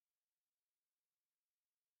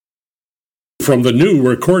From the new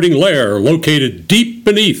recording lair located deep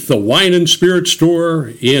beneath the Wine and Spirit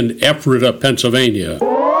store in Ephrata, Pennsylvania.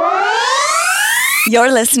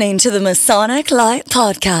 You're listening to the Masonic Light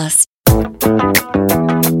Podcast.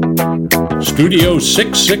 Studio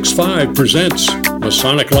 665 presents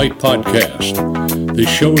Masonic Light Podcast. This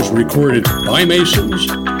show is recorded by Masons,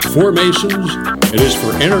 for Masons. It is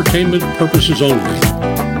for entertainment purposes only.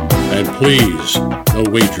 And please, no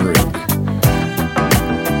wagering.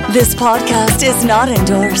 This podcast is not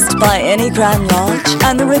endorsed by any Grand Lodge,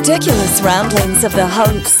 and the ridiculous ramblings of the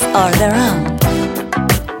hosts are their own.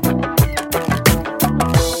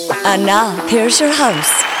 And now, here's your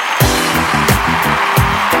host.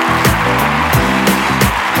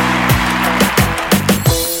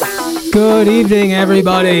 Good evening,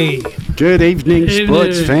 everybody. Good evening,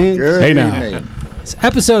 sports fans. Hey now. It's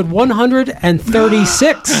episode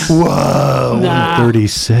 136. Whoa,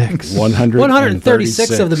 36.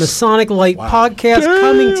 136 of the Masonic Light Podcast,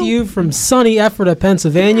 coming to you from sunny Ephrata,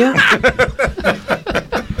 Pennsylvania.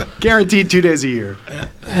 Guaranteed 2 days a year.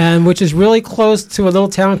 And which is really close to a little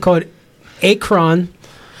town called Akron.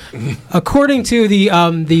 According to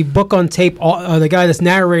the book on tape, the guy that's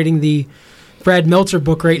narrating the Brad Meltzer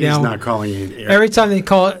book right now. He's not calling it. Every time they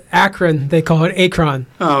call it Akron, they call it Akron.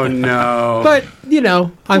 Oh no! But you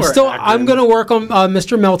know, I'm going to work on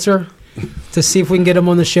Mr. Meltzer to see if we can get him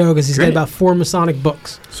on the show because he's got about 4 Masonic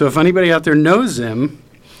books. So if anybody out there knows him,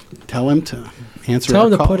 tell him to answer. Tell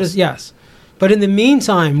him to calls. put his yes. But in the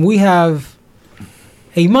meantime, we have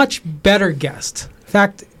a much better guest. In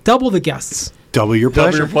fact, double the guests. Double your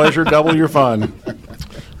pleasure. Double your pleasure, double your fun.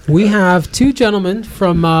 We have 2 gentlemen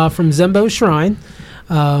from Zembo Shrine.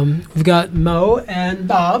 We've got Mo and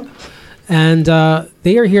Bob, and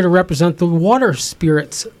they are here to represent the Water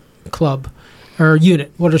Spirits Club, or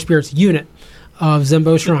unit, Water Spirits unit of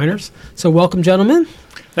Zembo Shriners. So welcome, gentlemen.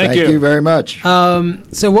 Thank you very much.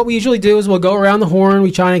 So what we usually do is we'll go around the horn.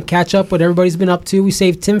 We try and catch up what everybody's been up to. We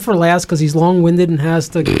save Tim for last because he's long-winded and has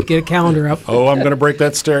to get a calendar up. Oh, I'm going to break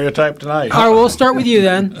that stereotype tonight. All right, we'll start with you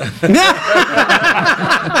then.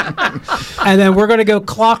 And then we're going to go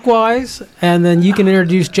clockwise, and then you can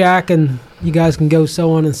introduce Jack, and you guys can go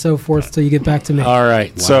so on and so forth till you get back to me. All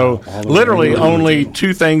right. Wow. So literally only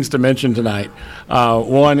 2 things to mention tonight.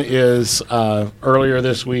 One is earlier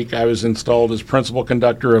this week I was installed as principal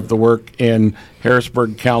conductor of the work in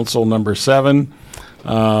Harrisburg Council number 7.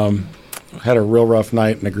 Had a real rough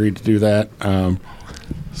night and agreed to do that.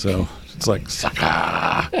 So it's like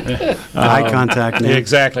eye contact.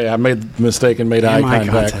 Exactly. I made the mistake and made eye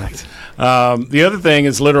contact. The other thing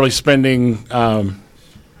is literally spending.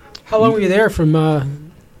 How long were you there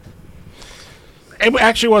from? It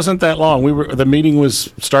actually wasn't that long. The meeting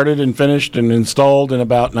was started and finished and installed in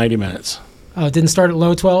about 90 minutes. Oh, it didn't start at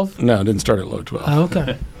low 12? No, it didn't start at low 12. Oh,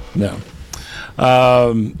 okay. No.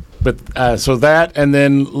 So that, and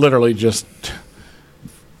then literally just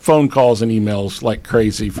phone calls and emails like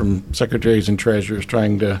crazy from secretaries and treasurers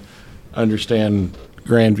trying to understand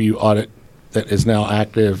Grandview audit that is now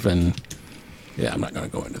active, and yeah, I'm not going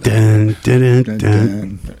to go into that.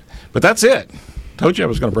 Dun. But that's it. Told you I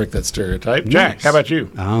was going to break that stereotype. Jack, Nice. how about you?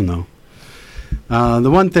 I don't know. The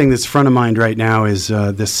one thing that's front of mind right now is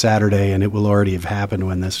this Saturday, and it will already have happened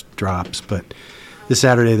when this drops, but this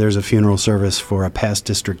Saturday there's a funeral service for a past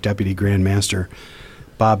district deputy grand master,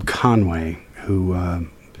 Bob Conway, who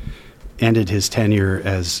ended his tenure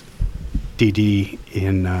as DD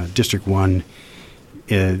in District 1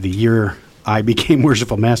 the year I became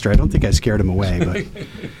worshipful master. I don't think I scared him away,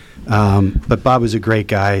 but Bob was a great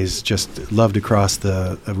guy. He's just loved across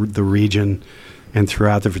the region and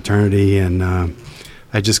throughout the fraternity. And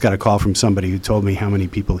I just got a call from somebody who told me how many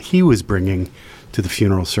people he was bringing to the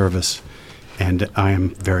funeral service, and I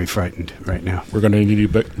am very frightened right now. We're going to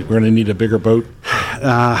need a bigger boat.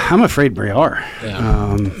 I'm afraid we are.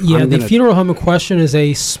 Yeah, the funeral home in question is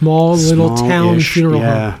a small little town funeral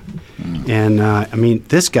home. And I mean,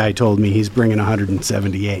 this guy told me he's bringing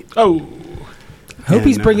 178. Oh. I hope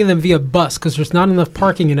he's bringing them via bus because there's not enough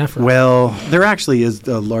parking in Ephrata. Well, there actually is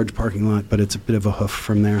a large parking lot, but it's a bit of a hoof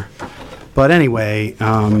from there. But anyway,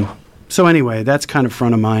 that's kind of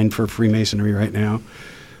front of mind for Freemasonry right now.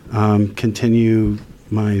 Continue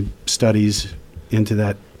my studies into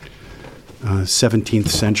that 17th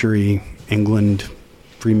century England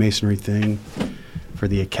Freemasonry thing for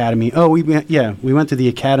the Academy. Oh, we went to the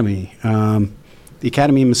Academy, the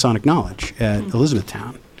Academy of Masonic Knowledge at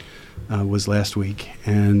Elizabethtown. Was last week,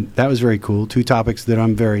 and that was very cool. 2 topics that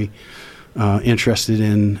I'm very interested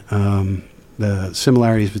in, the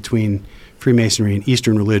similarities between Freemasonry and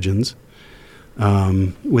Eastern religions,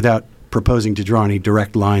 without proposing to draw any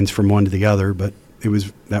direct lines from one to the other, but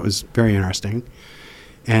that was very interesting.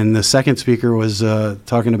 And the second speaker was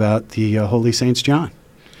talking about the Holy Saints John.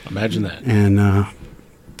 Imagine that. And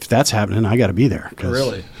if that's happening, I got to be there. 'Cause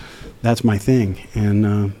Really? that's my thing.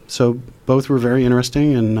 And so both were very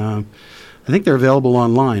interesting, and I think they're available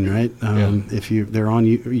online, right? If they're on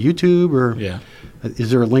YouTube, or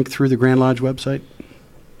is there a link through the Grand Lodge website?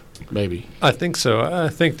 Maybe. I think so. I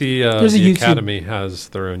think the Academy has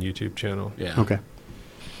their own YouTube channel. Yeah. Okay.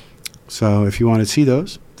 So if you want to see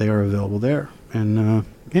those, they are available there. And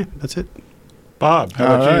that's it. Bob,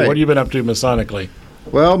 how about you? What have you been up to Masonically?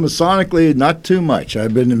 Well, Masonically, not too much.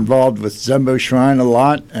 I've been involved with Zembo Shrine a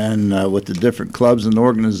lot and with the different clubs and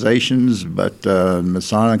organizations, but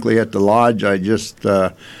Masonically at the Lodge, I just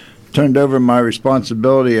turned over my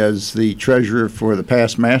responsibility as the treasurer for the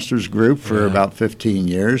Past Masters group for about 15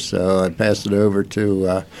 years. So I passed it over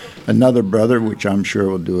to another brother, which I'm sure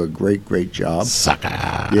will do a great job. Sucker.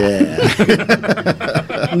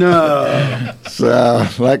 Yeah. No. So,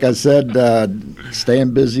 like I said,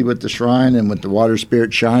 staying busy with the shrine and with the Water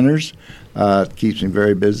Spirit Shiners keeps me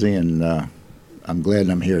very busy, and I'm glad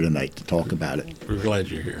I'm here tonight to talk about it. We're glad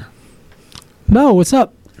you're here. Mo, what's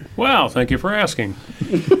up? Well, thank you for asking.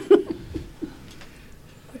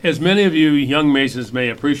 As many of you young Masons may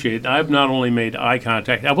appreciate, I've not only made eye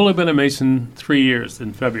contact, I've only been a Mason 3 years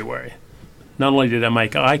in February. Not only did I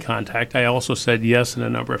make eye contact, I also said yes in a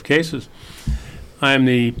number of cases. I am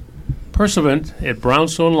the pursuant at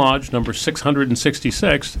Brownstone Lodge, number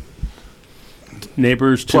 666,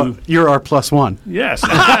 neighbors to... You're our plus one. Yes. See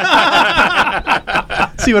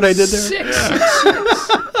what I did there?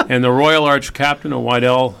 And the Royal Arch Captain of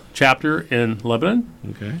Wydell chapter in Lebanon.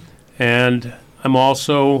 Okay. And I'm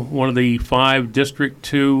also one of the 5 District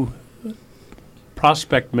 2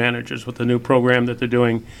 prospect managers with the new program that they're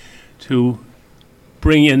doing to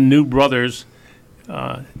bring in new brothers,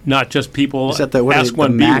 not just people. Is that ask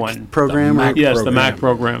one, be MAC one program? Yes, the MAC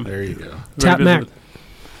program. There you go. Tap MAC.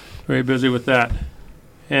 Very busy with that.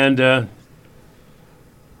 And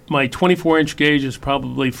my 24-inch gauge is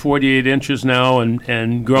probably 48 inches now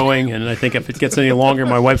and growing. And I think if it gets any longer,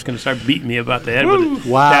 my wife's going to start beating me about the head with it.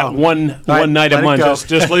 Wow. That one night a month.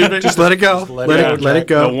 Just leave it. Just let it go. Let it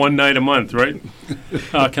go. The one night a month, right?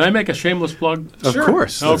 Can I make a shameless plug? Of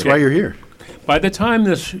course. That's why you're here. By the time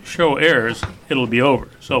this show airs, it'll be over.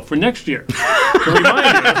 So for next year, to remind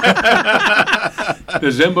you,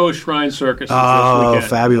 the Zembo Shrine Circus is this weekend.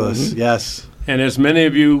 Fabulous. Yes. And as many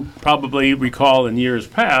of you probably recall in years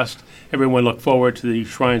past, everyone looked forward to the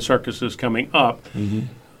Shrine Circuses coming up. Mm-hmm.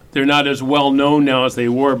 They're not as well known now as they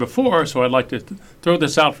were before, so I'd like to throw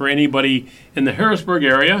this out for anybody in the Harrisburg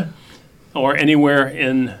area or anywhere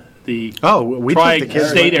in the we took the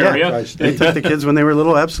kids Tri-State area. They took the kids when they were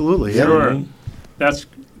little, absolutely. Yeah. Sure. That's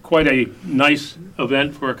quite a nice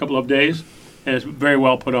event for a couple of days, and it's very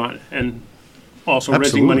well put on. And also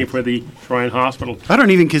raising money for the Shrine Hospital. I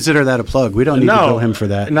don't even consider that a plug. We don't need to bill him for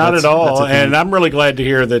that. Not at all. And I'm really glad to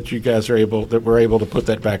hear that you guys are we're able to put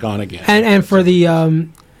that back on again. And for the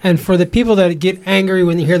people that get angry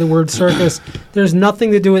when they hear the word circus, there's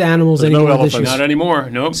nothing to do with animals anymore. No elephants. Not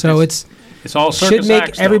anymore. Nope. So it's all circus should make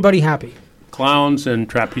acts, everybody happy. Clowns and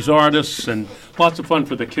trapeze artists and lots of fun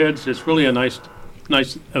for the kids. It's really a nice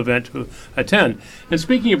event to attend. And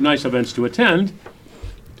speaking of nice events to attend,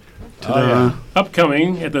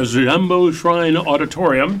 upcoming at the Zembo Shrine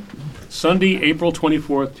Auditorium, Sunday, April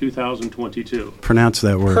 24th, 2022. Pronounce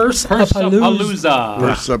that word. Pursapalooza.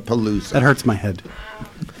 Pursapalooza. That hurts my head.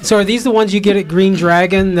 So are these the ones you get at Green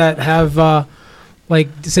Dragon that have like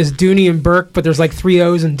it says Dooney and Burke, but there's like 3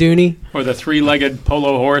 O's in Dooney? Or the 3-legged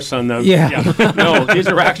polo horse on the... Yeah. No, these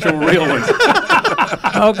are actual real ones.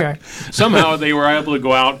 Okay. Somehow they were able to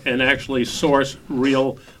go out and actually source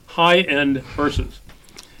real high-end hearses.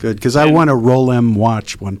 Good, because I won a Roll-M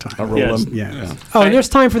watch one time. A Roll-M? Yeah. Oh, and there's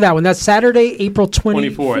time for that one. That's Saturday, April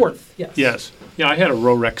 24th. Yes. Yeah, I had a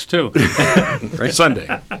Rorex too. Sunday,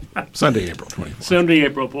 April 24th. Sunday,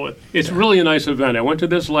 April 4th. It's really a nice event. I went to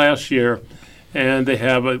this last year, and they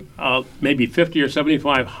have maybe 50 or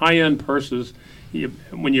 75 high-end purses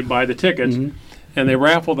when you buy the tickets, and they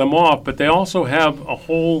raffle them off. But they also have a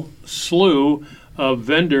whole slew of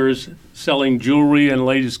vendors selling jewelry and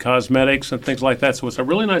ladies' cosmetics and things like that. So it's a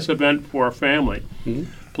really nice event for a family,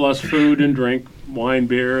 plus food and drink, wine,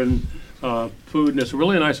 beer, and food, and it's a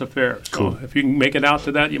really nice affair. So if you can make it out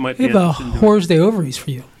to that, you might be interested in Horrors Day Ovaries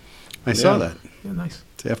for you. I saw that. Yeah, nice.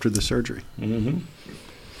 It's after the surgery.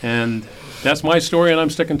 And that's my story, and I'm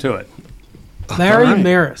sticking to it. Larry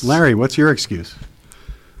Maris. Larry, what's your excuse?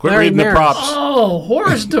 Quit Larry reading Maris. the props. Oh,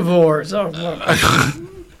 horse divorce. Oh,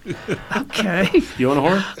 okay. You own a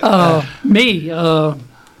horse? Me.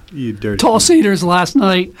 You dirty. Tall Cedars last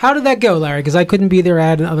night. How did that go, Larry? Because I couldn't be there. I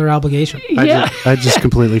had another obligation. Yeah, I just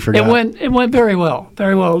completely forgot. it went very well.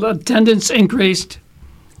 Very well. Attendance increased.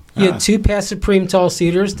 You had 2 past Supreme Tall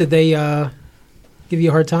Cedars. Did they give you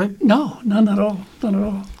a hard time? No, none at all. None at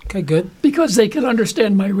all. Okay, good. Because they could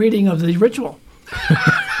understand my reading of the ritual.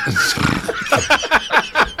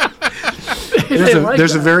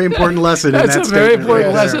 There's a very important lesson in that That's a statement. very important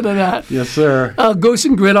right lesson there. in that. Yes, sir. Goose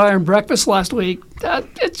and Gridiron breakfast last week.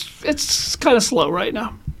 It's kind of slow right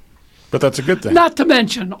now. But that's a good thing. Not to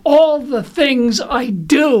mention all the things I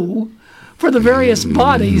do for the various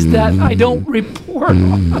bodies that I don't report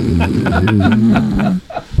on.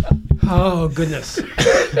 Oh, goodness.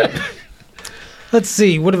 Let's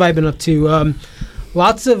see. What have I been up to?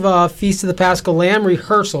 Lots of Feast of the Paschal Lamb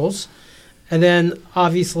rehearsals. And then,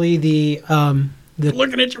 obviously, the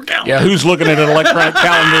Looking at your calendar. Yeah, who's looking at an electronic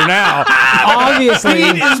calendar now? obviously,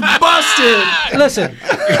 Is busted. listen,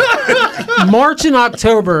 March and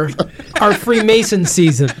October are Freemason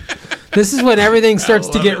season. This is when everything starts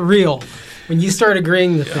to get real. When you start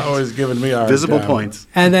agreeing to things. Always giving me a Visible points.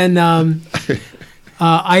 And then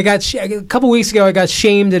I got a couple weeks ago. I got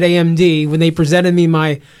shamed at AMD when they presented me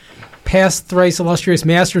my past thrice illustrious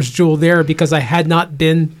master's jewel there because I had not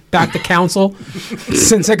been back to council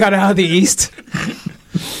since I got out of the East.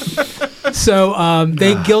 So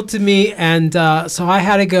they guilted me, and so I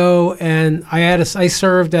had to go, and I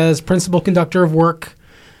served as principal conductor of work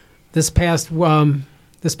this past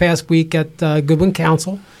week at Goodwin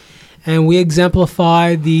Council, and we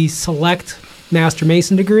exemplified the select Master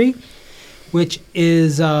Mason degree, which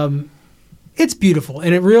is it's beautiful,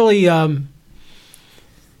 and it really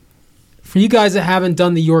for you guys that haven't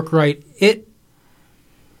done the York Rite,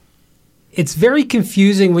 it's very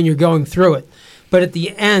confusing when you're going through it. But at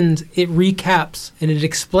the end, it recaps and it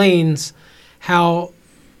explains how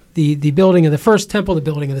the building of the first temple, the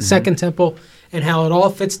building of the second temple, and how it all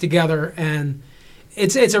fits together. And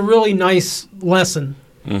it's a really nice lesson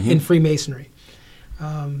in Freemasonry.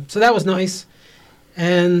 So that was nice.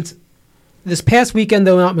 And this past weekend,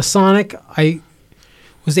 though not Masonic, I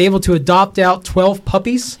was able to adopt out 12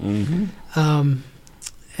 puppies. And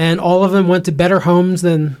all of them went to better homes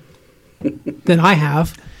than I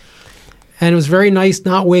have. And it was very nice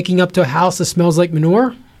not waking up to a house that smells like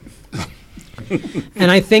manure. And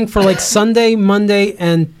I think for like Sunday, Monday,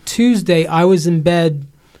 and Tuesday, I was in bed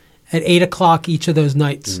at 8 o'clock each of those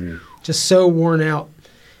nights. Just so worn out.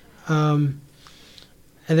 And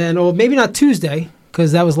then, maybe not Tuesday,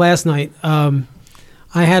 because that was last night. I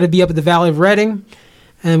had to be up at the Valley of Reading,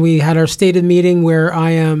 and we had our stated meeting where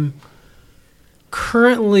I am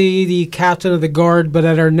currently the captain of the guard, but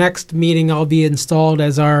at our next meeting, I'll be installed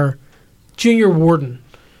as our junior warden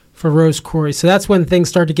for Rose Quarry. So that's when things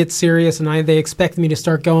start to get serious, and they expect me to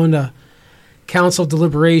start going to council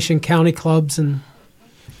deliberation, county clubs, and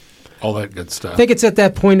All that good stuff. I think it's at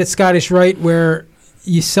that point at Scottish Rite where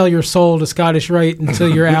you sell your soul to Scottish Rite until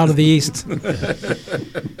you're out of the East.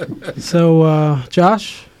 So,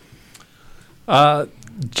 Josh?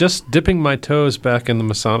 Just dipping my toes back in the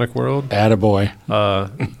Masonic world. Attaboy.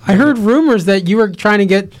 I heard rumors that you were trying to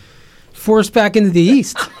get forced back into the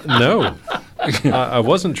East. No. I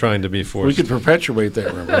wasn't trying to be forced. We could perpetuate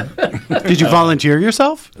that, remember? Did you volunteer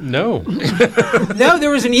yourself? No. No, there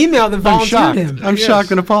was an email that volunteered him. I'm shocked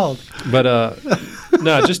and appalled. But,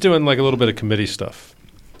 no, just doing like a little bit of committee stuff.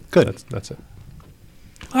 Good. That's it.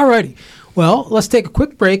 All righty. Well, let's take a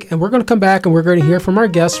quick break, and we're going to come back, and we're going to hear from our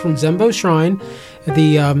guests from Zembo Shrine,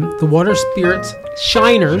 the Water Spirits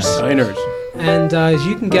Shiners. Shiners. And as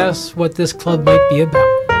you can guess what this club might be about.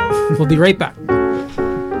 We'll be right back.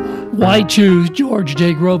 Why choose George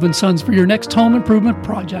J. Grove & Sons for your next home improvement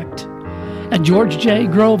project? At George J.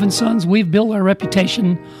 Grove & Sons, we've built our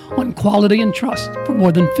reputation on quality and trust for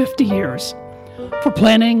more than 50 years. From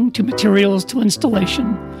planning to materials to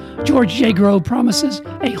installation, George J. Grove promises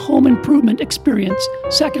a home improvement experience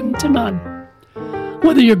second to none.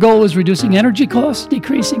 Whether your goal is reducing energy costs,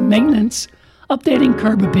 decreasing maintenance, updating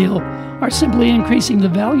curb appeal, or simply increasing the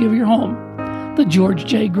value of your home, the George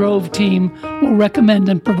J. Grove team will recommend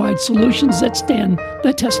and provide solutions that stand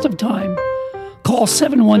the test of time. Call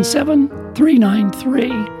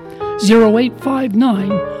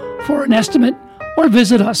 717-393-0859 for an estimate or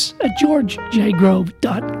visit us at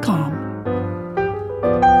georgejgrove.com.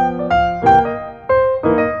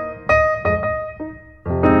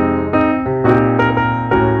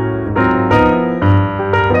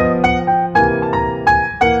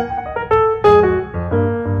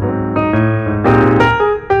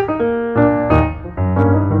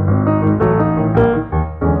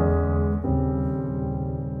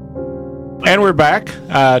 back.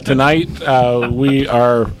 Tonight, we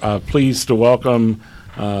are pleased to welcome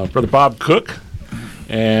Brother Bob Cook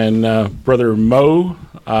and Brother Mo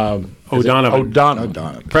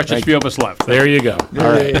O'Donovan. Precious few of us left. There you go.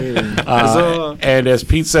 All right. And as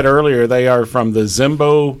Pete said earlier, they are from the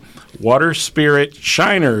Zembo Water Spirit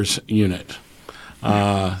Shiners unit.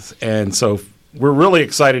 And so we're really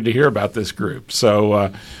excited to hear about this group.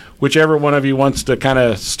 So whichever one of you wants to kind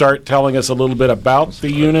of start telling us a little bit about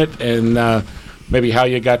the unit and maybe how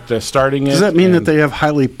you got starting it. Does that mean that they have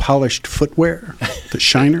highly polished footwear? The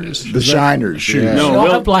Shiners? The Shiners, yeah. They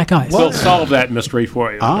all have black eyes. We'll solve that mystery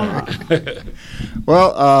for you.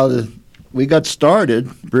 Well, we got started,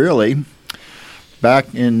 really,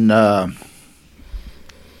 back in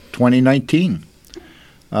 2019.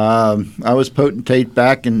 I was potentate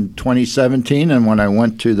back in 2017, and when I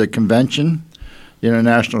went to the convention, the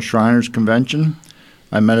International Shriners Convention,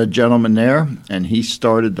 I met a gentleman there, and he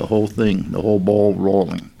started the whole thing, the whole ball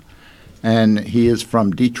rolling. And he is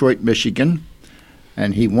from Detroit, Michigan,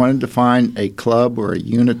 and he wanted to find a club or a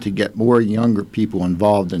unit to get more younger people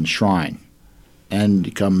involved in shrine and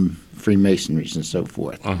become Freemasonries and so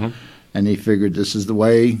forth. And he figured this is the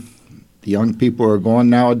way the young people are going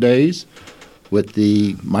nowadays, with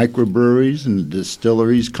the microbreweries and the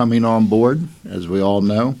distilleries coming on board, as we all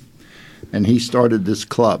know. And he started this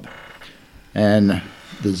club. And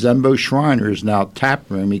the Zembo Shriner is now tap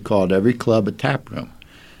room. He called every club a tap room.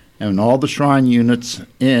 And all the shrine units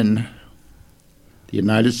in the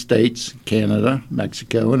United States, Canada,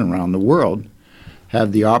 Mexico, and around the world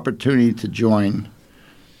have the opportunity to join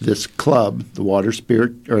this club, the Water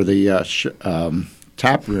Spirit, or the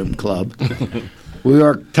Tap Room Club. We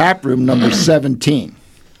are tap room number 17.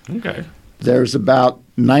 Okay. There's about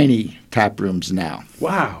 90 tap rooms now.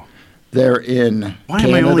 Wow. They're in Why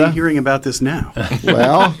Canada. am I only hearing about this now?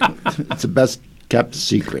 Well, it's the best kept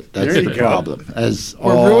secret. That's There the you go. problem.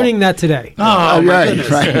 We're ruining that today.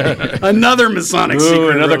 Right. Another Masonic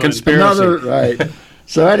secret. Another ruined. conspiracy. Right.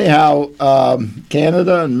 So anyhow,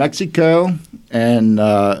 Canada and Mexico and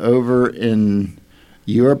over in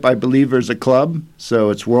Europe, I believe there's a club. So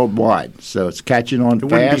it's worldwide. So it's catching on It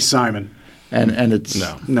wouldn't be fast. Simon. And it's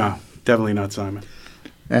No, definitely not Simon.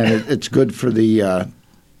 and it's good for the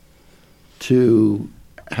to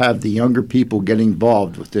have the younger people get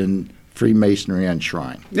involved within Freemasonry and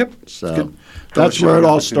Shrine. Yep. So that's where it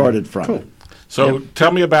all started from. Cool. So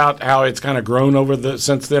tell me about how it's kind of grown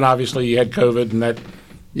since then. Obviously, you had COVID, and that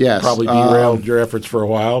Yes. probably derailed your efforts for a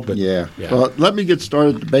while. But Yeah. Well, let me get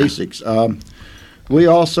started at the basics. We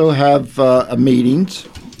also have meetings,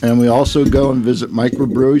 and we also go and visit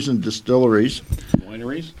microbreweries and distilleries.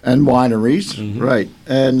 Wineries? And wineries, right.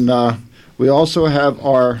 And we also have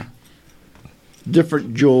our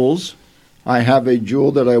different jewels. I have a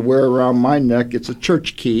jewel that I wear around my neck. It's a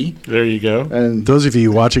church key. there you go. And Those of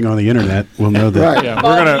you watching on the internet will know that. right. Yeah,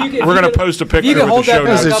 Well, we're gonna post a picture can with the hold that show back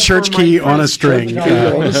There's notes. a up church for key my on a friends. string. Key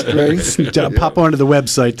on a string. Pop onto the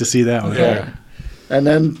website to see that one. Yeah. And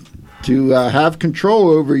then to have control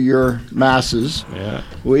over your masses, Yeah.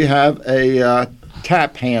 we have a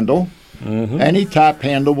tap handle. Any tap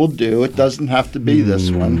handle will do. It doesn't have to be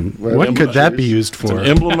this one. What could that be used for?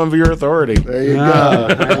 Emblem of your authority. There you go. I'll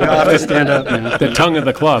have to stand up now. The tongue of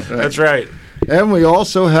the club. That's right. And we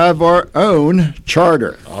also have our own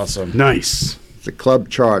charter. Awesome. Nice. It's a club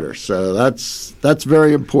charter. So that's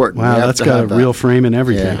very important. We Wow, have that's to got a have that. real frame and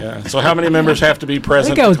everything. Yeah. So how many members have to be I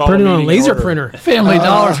present? think I was to call putting it on a meeting laser order? printer. Family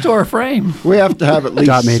Dollar Store frame. We have to have at least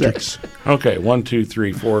Dot matrix. 6. Okay, 1, 2,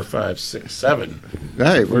 3, 4, 5, 6, 7.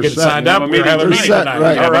 Hey, we're Getting set. signed up. We're having a meeting set, tonight.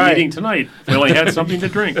 right. We have All a right. meeting tonight. We only had something to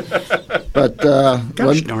drink. But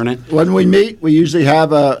Gosh darn it. when we meet, we usually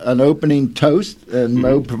have an opening toast, and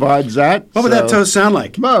Mo provides that. What would that So, toast sound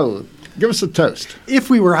like? Mo, give us a toast. If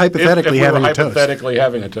we were If hypothetically we were having a toast. hypothetically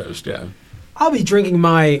having a toast, yeah. I'll be drinking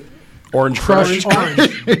my Orange crushed Crush.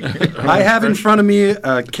 orange. I have in front of me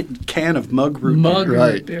a can of mug root. Mug beer.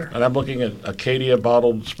 Right. root beer. And I'm looking at Acadia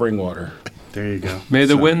bottled spring water. There you go. May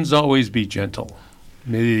the winds always be gentle.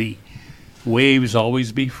 May the waves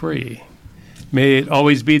always be free. May it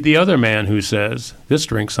always be the other man who says, "This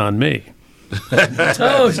drink's on me."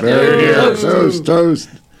 Toast. Toast.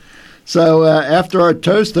 So after our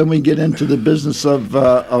toast, then we get into the business of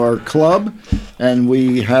our club, and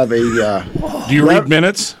we have a Do you read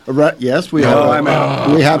minutes? yes, we have.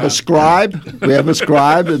 We have a scribe. We have a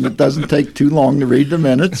scribe, and it doesn't take too long to read the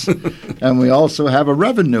minutes. And we also have a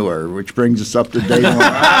revenuer, which brings us up to date.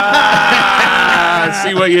 I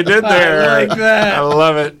see what you did there. I like that. I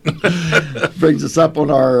love it. Brings us up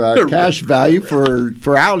on our cash value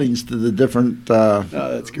for outings to the different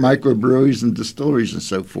microbreweries and distilleries and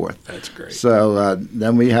so forth. That's great. So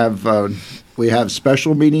then we have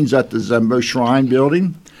special meetings at the Zembo Shrine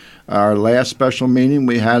building. Our last special meeting,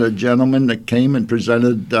 we had a gentleman that came and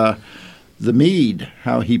presented the mead,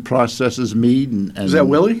 how he processes mead. And Is that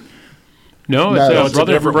Willie? No, it's No, a it's a brother from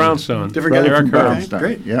different one. Brownstone. Different Brother guy from from Brownstone.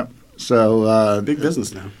 Great. Yep. So Big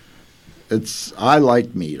business now. I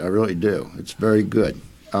like mead. I really do. It's very good.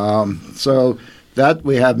 So that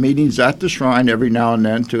we have meetings at the shrine every now and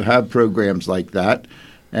then to have programs like that.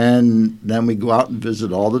 And then we go out and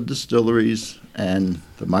visit all the distilleries and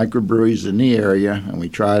the microbreweries in the area, and we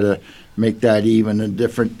try to make that even in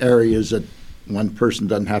different areas that one person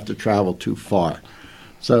doesn't have to travel too far.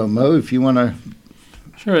 So, Mo, if you want to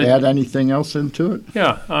Sure. add anything else into it?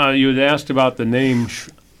 Yeah, you had asked about the name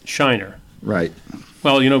Shiner. Right.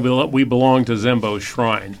 Well, we belong to Zembo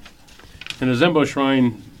Shrine. And the Zembo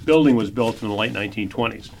Shrine building was built in the late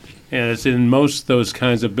 1920s. And it's in most of those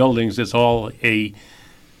kinds of buildings, it's all a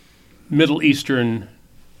Middle Eastern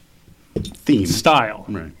Theme. style.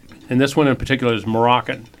 Right. And this one in particular is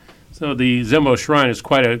Moroccan. So the Zembo Shrine is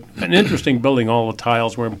quite an interesting building. All the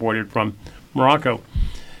tiles were imported from Morocco.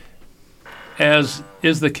 As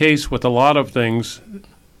is the case with a lot of things,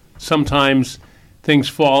 sometimes things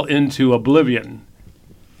fall into oblivion.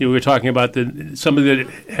 We were talking about somebody that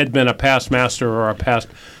had been a past master or a past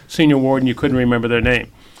senior warden, you couldn't remember their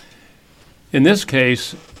name. In this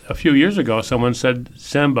case, a few years ago, someone said,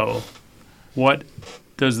 Zembo, what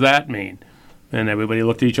does that mean? And everybody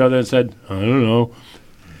looked at each other and said, I don't know.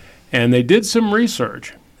 And they did some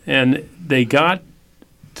research, and they got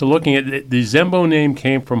to looking at the Zembo name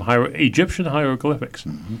came from Egyptian hieroglyphics.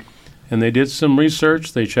 Mm-hmm. And they did some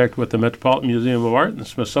research. They checked with the Metropolitan Museum of Art and the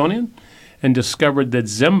Smithsonian and discovered that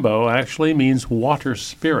Zembo actually means water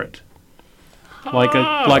spirit, like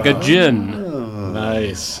a djinn. Oh.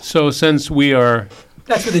 Nice. So since we are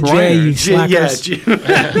That's with a J, you slackers.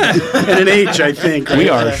 And an H, I think. Right? we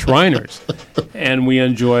are Shriners, and we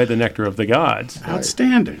enjoy the nectar of the gods.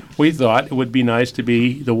 Outstanding. We thought it would be nice to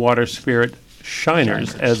be the water spirit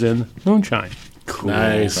Shiners, as in moonshine. Cool.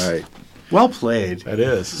 Nice. Right. Well played. That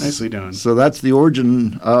is. Nicely done. So that's the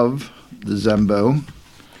origin of the Zembo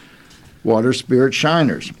Water Spirit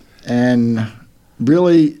Shiners. And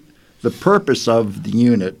really, the purpose of the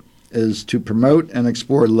unit is to promote and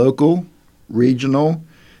explore local, regional,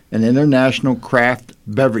 and international craft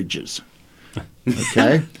beverages.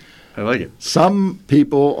 Okay? I like it. Some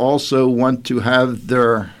people also want to have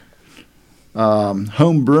their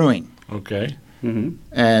home brewing. Okay. Mm-hmm.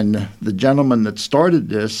 And the gentleman that started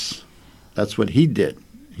this, that's what he did.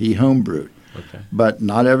 He homebrewed. Okay. But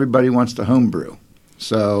not everybody wants to homebrew.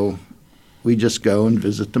 So we just go and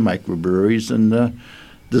visit the microbreweries and the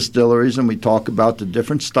distilleries, and we talk about the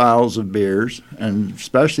different styles of beers. And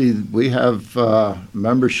especially we have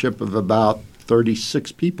membership of about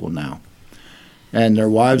 36 people now. And their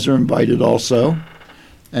wives are invited also.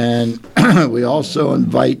 And we also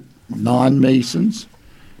invite non-Masons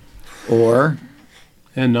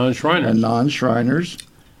And non-Shriners. and non-Shriners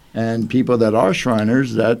and people that are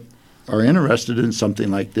Shriners that are interested in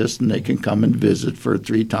something like this, and they can come and visit for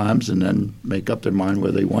 3 times and then make up their mind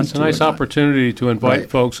where they want It's to. a nice or not. opportunity to invite Right.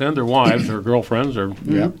 folks and their wives or girlfriends or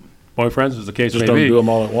Yeah. boyfriends, as the case Just may don't be, do them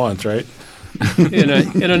all at once, right? in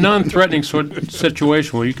a non-threatening sort of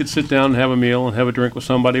situation where you could sit down and have a meal and have a drink with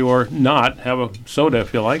somebody, or not, have a soda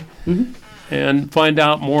if you like, and find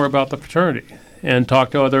out more about the fraternity and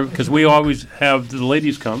talk to other, because we always have the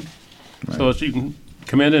ladies come, so you can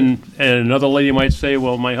come in and another lady might say,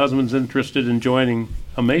 well, my husband's interested in joining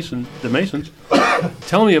the Masons.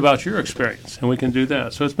 Tell me about your experience, and we can do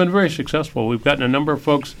that. So it's been very successful. We've gotten a number of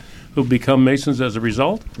folks who've become Masons as a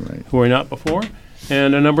result, Right. who were not before,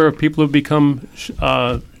 and a number of people who've become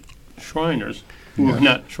Shriners, who are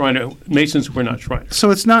not Masons who are not Shriners.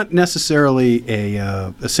 So it's not necessarily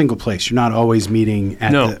a single place. You're not always meeting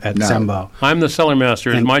at No. at No. Zembo. I'm the cellar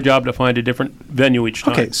master. It's And- my job to find a different venue each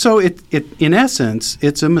time. Okay, so it in essence,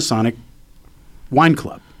 it's a Masonic wine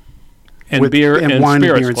club. And with- beer and wine,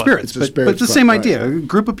 spirits beer and club. spirits. It's a But spirits it's the club, same right. idea. A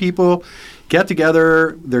group of people get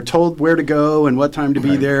together. They're told where to go and what time to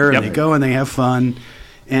be there, and Yep. they go and they have fun.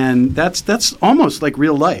 And that's almost like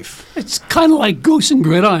real life. It's kind of like Goose and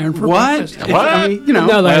Gridiron for breakfast. I mean, you know,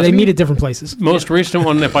 No, last they week- meet at different places. Most recent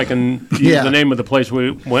one, if I can use Yeah. the name of the place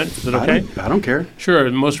we went, is it okay? I don't care. Sure.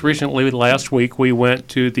 Most recently, last week, we went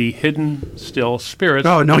to the Hidden Still Spirits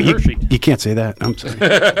Oh no, in Hershey. you can't say that. I'm sorry.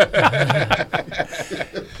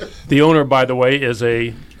 The owner, by the way, is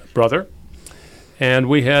a brother, and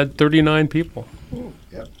we had 39 people.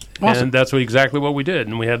 Awesome. And that's exactly what we did.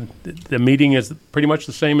 And we had the meeting is pretty much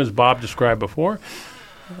the same as Bob described before.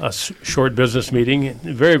 A short business meeting,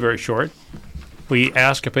 very, very short. We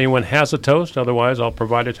ask if anyone has a toast. Otherwise, I'll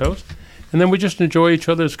provide a toast. And then we just enjoy each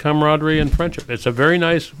other's camaraderie and friendship. It's a very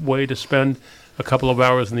nice way to spend a couple of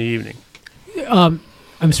hours in the evening.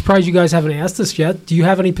 I'm surprised you guys haven't asked us yet. Do you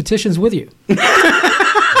have any petitions with you?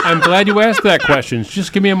 I'm glad you asked that question.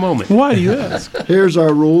 Just give me a moment. Why do you ask? Here's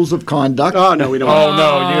our rules of conduct. Oh, no, we don't. Oh,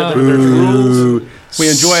 no. There's rules. We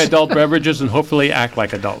enjoy adult beverages and hopefully act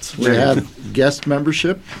like adults. We have guest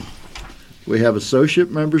membership, we have associate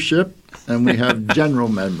membership, and we have general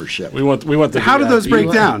membership. We want the. How do those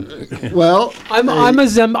break down? Well, I'm in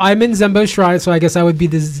Zembo Shrine, so I guess I would be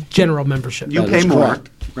the general membership. You That pay is more. correct.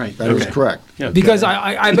 Right. that is correct. Because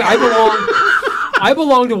I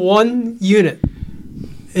belong to one unit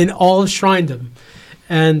in all of Shrinedom.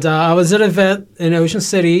 And I was at an event in Ocean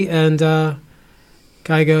City, and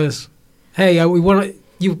guy goes, "Hey,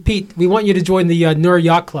 Pete, we want you to join the Nur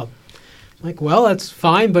Yacht Club." I'm like, well, that's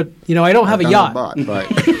fine, but I don't have a yacht. Right.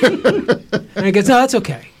 And he goes, "No, that's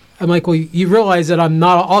okay." I'm like, "Well, you realize that I'm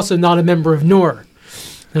also not a member of Nur."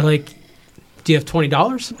 They're like, "Do you have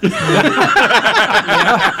 $20?" Yeah.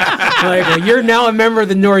 Like, well, you're now a member of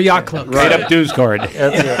the Nur Yacht Club. Right up dues card.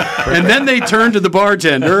 And then they turned to the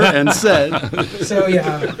bartender and said, So,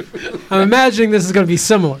 yeah, I'm imagining this is going to be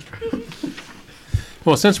similar.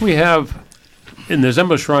 Well, since we have, in the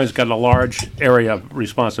Zembo Shrine's got a large area of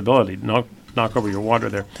responsibility, knock over your water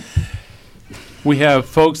there. We have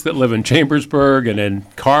folks that live in Chambersburg and in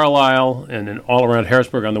Carlisle and in all around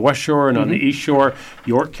Harrisburg on the West Shore and on the East Shore,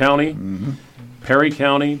 York County, Perry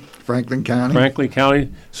County, Franklin County. Franklin County.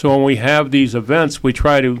 So when we have these events, we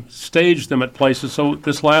try to stage them at places. So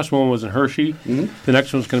this last one was in Hershey. The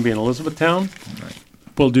next one's going to be in Elizabethtown. Right.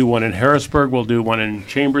 We'll do one in Harrisburg. We'll do one in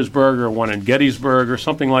Chambersburg or one in Gettysburg or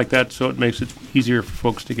something like that, so it makes it easier for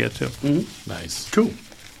folks to get to. Nice. cool.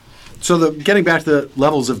 So getting back to the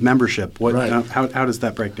levels of membership, Right. how does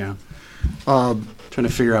that break down? Trying to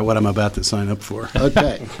figure out what I'm about to sign up for.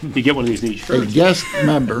 Okay. You get one of these neat A shirts. guest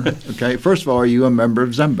member, okay, first of all, are you a member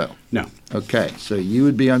of Zembo? No. Okay, so you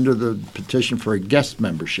would be under the petition for a guest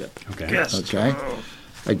membership. Okay. Okay.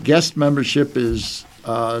 A guest membership is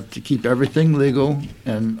to keep everything legal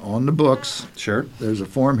and on the books. Sure. There's a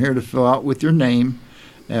form here to fill out with your name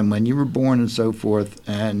and when you were born and so forth,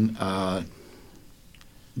 and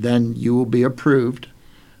then you will be approved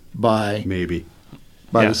by Maybe.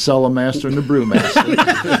 the cellar master and the brewmaster.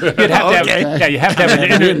 You'd have to have, you have to have an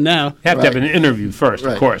interview. now. Have to have an interview first,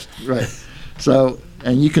 of course. Right. So,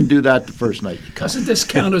 and you can do that the first night you come. Doesn't this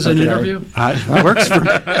count as an interview?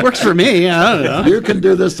 Works for me. I don't know. You can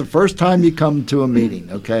do this the first time you come to a meeting,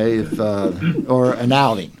 okay? If or an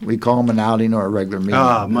outing. We call them an outing or a regular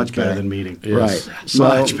meeting. Much okay? better than meeting. Right. So,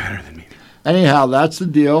 Much better than meeting. anyhow, that's the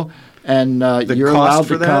deal. And you're cost allowed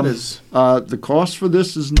for to that come. is- The cost for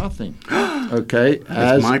this is nothing. Okay,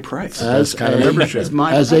 That's my price. as kind of a membership. That's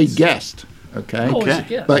my as price. a guest. Okay, Oh, it's a Okay.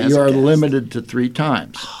 gift. but as you a are guest. limited to 3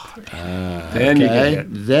 times. Then you Okay, get it.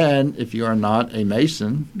 then if you are not a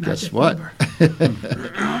Mason, guess Magic what? number.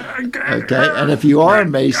 Okay, and if you are a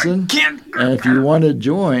Mason, and if you want to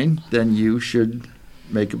join, then you should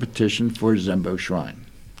make a petition for Zembo Shrine.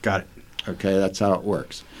 Got it. Okay, that's how it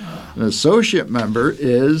works. An associate member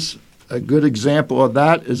is a good example of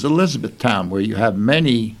that is Elizabethtown, where you have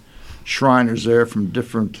many Shriners there from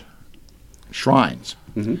different shrines,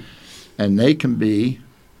 and they can be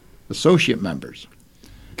associate members.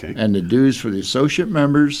 Okay. And the dues for the associate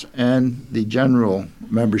members and the general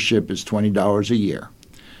membership is $20 a year.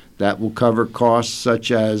 That will cover costs such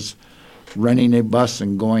as renting a bus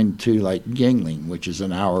and going to like Yingling, which is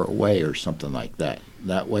an hour away or something like that.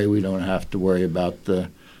 That way we don't have to worry about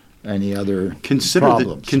any other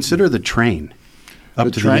problems. Consider the train up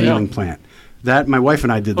The to train? the Yingling plant. That my wife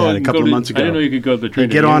and I did that Oh, a you can couple go of to- months ago. I didn't know you could go to the train.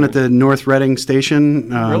 You get to on Yingling. at the North Reading station.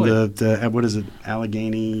 Really? The what is it?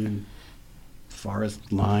 Allegheny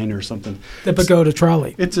Forest Line or something. The Pagoda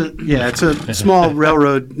Trolley. It's a small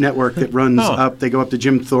railroad network that runs Oh. up. They go up to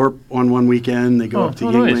Jim Thorpe on one weekend. They go Oh, up to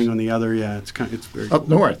oh, Yingling nice. on the other. Yeah, it's very Up cool.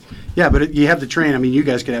 north. Yeah, but you have the train. I mean, you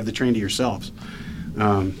guys could have the train to yourselves.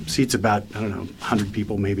 Seats about 100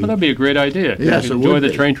 people maybe. Well, that'd be a great idea. Yes, You can it enjoy would the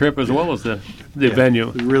be. train trip as well as the Yeah,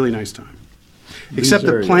 venue. Really nice time. Except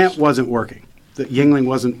the areas. plant wasn't working. The Yingling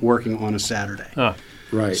wasn't working on a Saturday. Ah,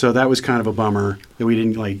 Right. So that was kind of a bummer that we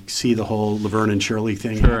didn't see the whole Laverne and Shirley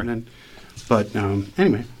thing Sure. happening. But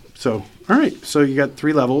anyway, so all right. So you got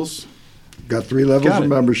 3 levels. Got 3 levels Got of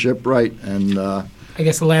it. membership, right, and I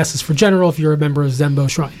guess the last is for general if you're a member of Zembo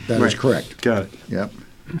Shrine. that is Right. correct. Got it. Yep.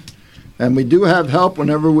 And we do have help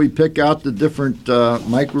whenever we pick out the different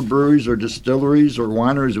microbreweries or distilleries or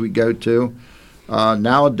wineries we go to.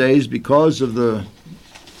 Nowadays, because of the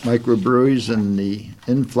microbreweries and the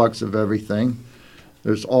influx of everything,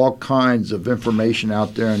 there's all kinds of information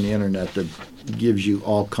out there on the internet that gives you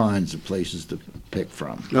all kinds of places to pick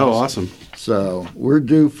from. Oh, awesome. So we're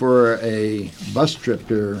due for a bus trip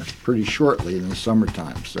here pretty shortly in the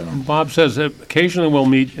summertime. So Bob says that occasionally we'll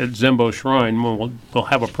meet at Zembo Shrine. We'll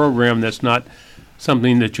have a program that's not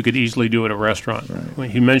something that you could easily do at a restaurant.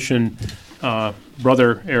 Right. He mentioned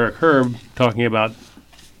Brother Eric Herb talking about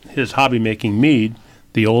his hobby making mead,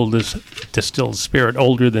 the oldest distilled spirit,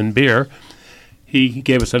 older than beer. He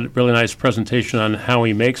gave us a really nice presentation on how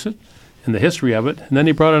he makes it and the history of it. And then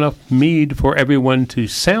he brought enough mead for everyone to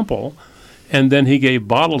sample, and then he gave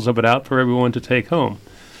bottles of it out for everyone to take home.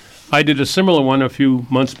 I did a similar one a few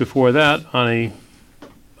months before that on a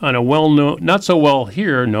well-known, not so well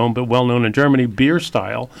here known, but well-known in Germany, beer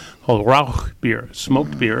style called Rauch beer,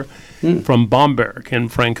 smoked beer from Bamberg in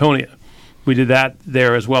Franconia. We did that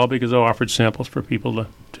there as well because I offered samples for people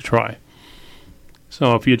to try.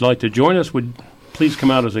 So if you'd like to join us, please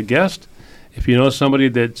come out as a guest. If you know somebody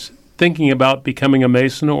that's thinking about becoming a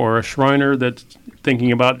Mason or a Shriner that's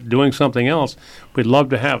thinking about doing something else, we'd love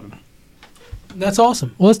to have them. That's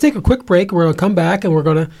awesome. Well, let's take a quick break. We're going to come back and we're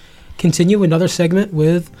going to continue another segment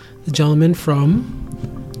with the gentleman from...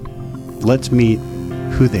 Let's meet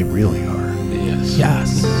who they really are.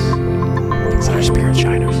 Yes. It's our spirit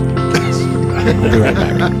shiners. We'll be right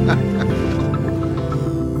back.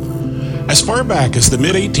 As far back as the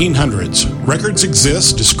mid-1800s, records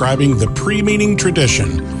exist describing the pre-meeting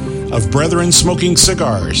tradition of brethren smoking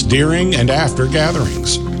cigars during and after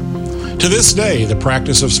gatherings. To this day, the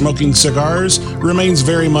practice of smoking cigars remains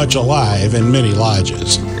very much alive in many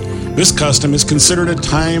lodges. This custom is considered a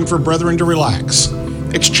time for brethren to relax,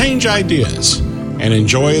 exchange ideas, and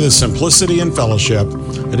enjoy the simplicity and fellowship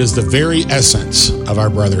that is the very essence of our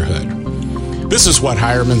brotherhood. This is what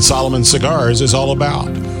Hiram & Solomon Cigars is all about.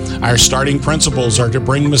 Our starting principles are to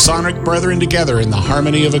bring Masonic brethren together in the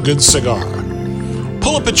harmony of a good cigar.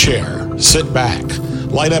 Pull up a chair, sit back,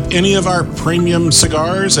 light up any of our premium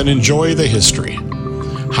cigars, and enjoy the history.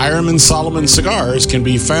 Hiram & Solomon Cigars can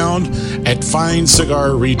be found at fine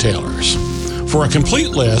cigar retailers. For a complete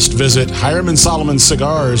list, visit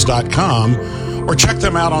hiramandsolomonscigars.com or check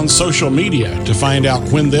them out on social media to find out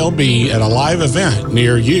when they'll be at a live event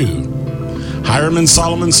near you. Hiram &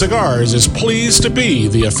 Solomon Cigars is pleased to be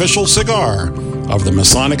the official cigar of the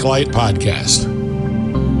Masonic Light Podcast.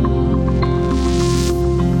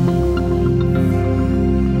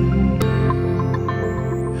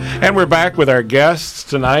 And we're back with our guests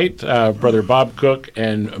tonight, Brother Bob Cook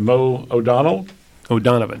and Mo O'Donovan.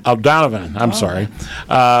 I'm sorry.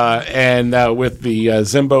 And with the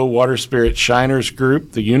Zembo Water Spirit Shiners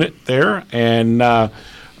group, the unit there. And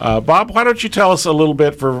Bob, why don't you tell us a little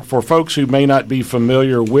bit, for folks who may not be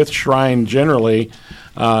familiar with Shrine generally,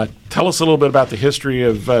 tell us a little bit about the history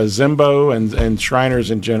of Zembo and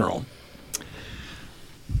Shriners in general.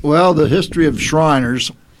 Well, the history of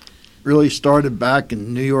Shriners really started back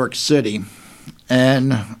in New York City,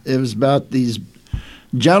 and it was about these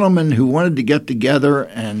gentlemen who wanted to get together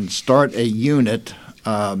and start a unit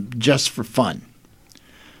just for fun,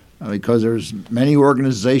 because there's many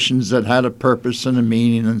organizations that had a purpose and a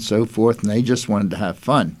meaning and so forth, and they just wanted to have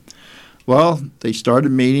fun. Well, they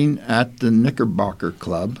started meeting at the Knickerbocker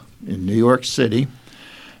Club in New York City,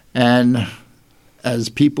 and as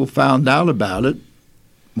people found out about it,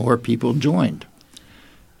 more people joined.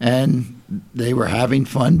 And they were having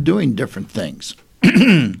fun doing different things.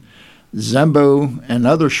 Zembo and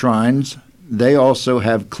other shrines, they also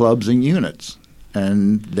have clubs and units,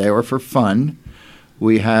 and they are for fun.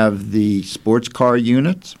 We have the sports car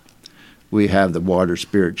units. We have the Water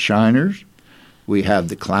Spirit Shiners. We have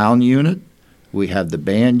the clown unit. We have the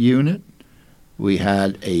band unit. We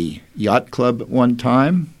had a yacht club at one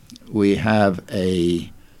time. We have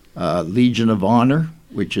a Legion of Honor,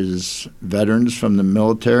 which is veterans from the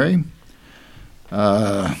military.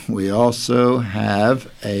 We also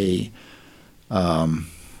have a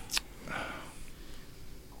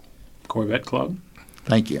Corvette Club.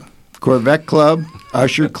 Thank you. Corvette Club,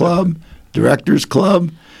 Usher Club, Directors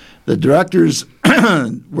Club. The directors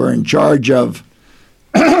were in charge of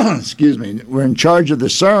were in charge of the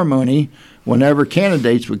ceremony whenever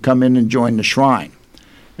candidates would come in and join the shrine.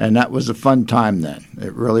 And that was a fun time then.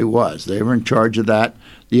 It really was. They were in charge of that.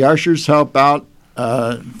 The ushers help out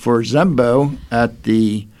for Zembo at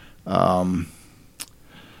the farm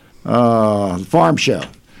show.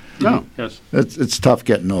 Oh. Yes. It's tough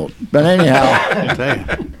getting old. But anyhow,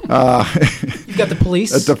 You've got the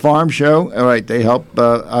police. at the farm show, all right, they help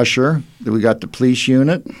usher. We got the police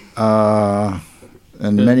unit and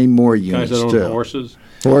many more Guys units that own too. horses.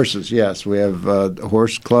 Horses, yes. We have the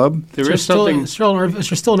horse club. There is is something. is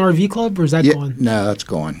there still an RV club, or is that Yeah, gone? no, that's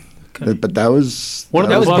gone. Okay. But that was One of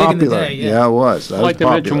That the was big in the popular. day, yeah. It was. That I'd like was to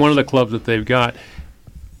mention popular. one of the clubs that they've got.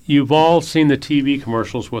 You've all seen the TV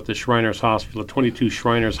commercials with the Shriners Hospital, 22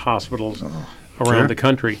 Shriners hospitals around the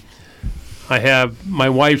country. I have my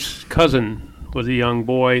wife's cousin was a young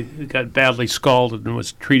boy who got badly scalded and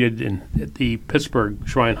was treated at the Pittsburgh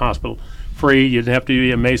Shrine Hospital. Free. You didn't have to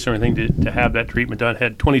be a Mason or anything to have that treatment done.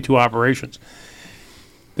 Had 22 operations.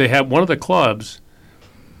 They have one of the clubs.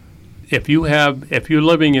 If you're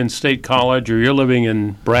living in State College or you're living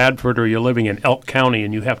in Bradford or you're living in Elk County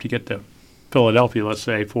and you have to get to Philadelphia, let's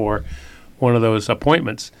say, for one of those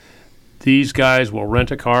appointments, these guys will rent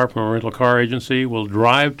a car from a rental car agency, will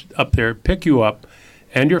drive up there, pick you up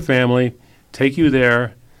and your family, take you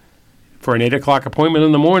there for an 8 o'clock appointment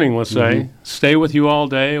in the morning, let's say, stay with you all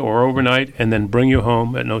day or overnight, and then bring you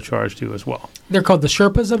home at no charge to you as well. They're called the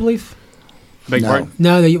Sherpas, I believe. Beg No. pardon?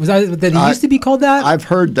 No, they used to be called that. I've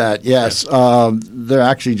heard that, yes. They're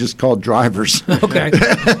actually just called drivers. Okay.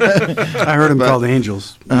 I heard them called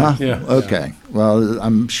angels. Yeah. Okay. Well,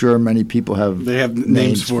 I'm sure many people have They have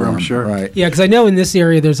names for 'em, them, sure. Right. Yeah, because I know in this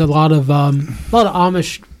area there's a lot of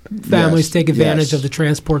Amish families Yes, take advantage yes. of the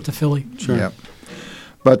transport to Philly. Sure. Yep.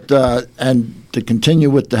 But and to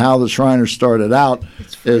continue with how the Shriners started out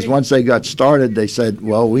is once they got started, they said,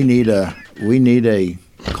 "Well, we need a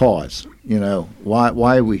cause. You know,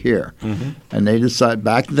 why are we here?" And they decided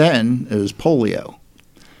back then it was polio,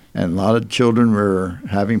 and a lot of children were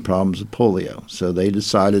having problems with polio. So they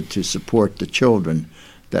decided to support the children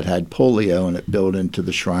that had polio, and it built into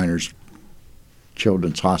the Shriners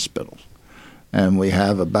Children's Hospital. And we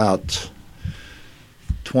have about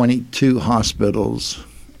 22 hospitals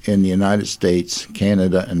in the United States,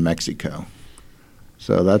 Canada, and Mexico.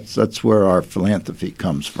 So that's where our philanthropy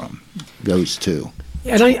goes to.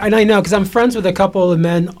 And I know because I'm friends with a couple of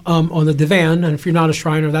men on the divan, and if you're not a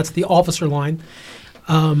Shriner, that's the officer line.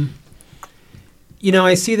 I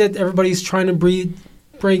see that everybody's trying to breathe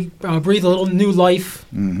a little new life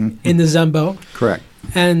in the Zembo. Correct.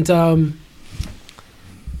 And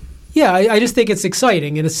I just think it's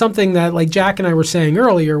exciting, and it's something that, like Jack and I were saying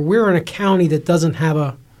earlier, we're in a county that doesn't have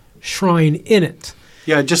a shrine in it.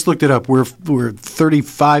 Yeah, I just looked it up. We're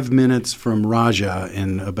 35 minutes from Raja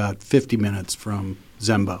and about 50 minutes from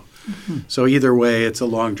Zembo. So either way, it's a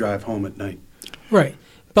long drive home at night. Right.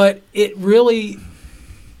 But it really...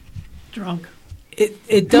 Drunk.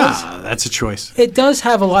 It does... Nah, that's a choice. It does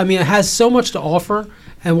have a lot. I mean, it has so much to offer.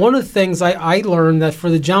 And one of the things I learned that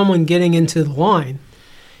for the gentleman getting into the line,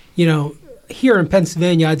 here in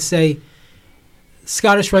Pennsylvania, I'd say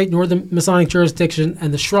Scottish Rite, Northern Masonic Jurisdiction,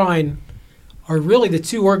 and the Shrine are really the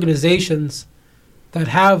two organizations that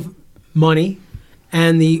have money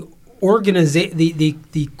and the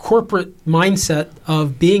corporate mindset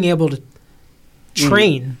of being able to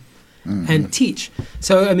train and teach.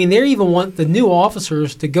 So, I mean, they even want the new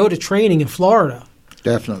officers to go to training in Florida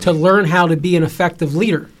Definitely. to learn how to be an effective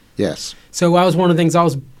leader. Yes. So that was one of the things I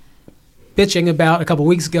was bitching about a couple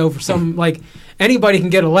weeks ago for some, like, anybody can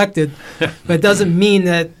get elected, but it doesn't mean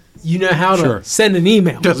that you know how to send an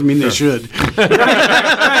email. Doesn't mean they should.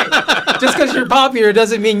 Right. Just because you're popular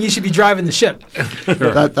doesn't mean you should be driving the ship.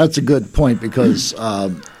 That's a good point because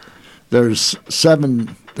there's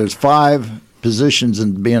 5 positions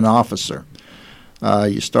in being an officer.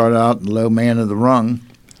 You start out in low man of the rung,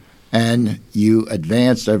 and you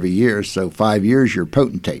advance every year. So 5 years, you're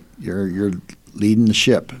potentate. You're leading the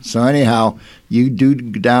ship. So anyhow, you do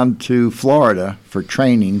go down to Florida for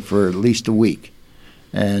training for at least a week.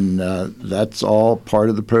 And that's all part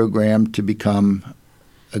of the program to become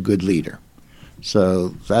a good leader. So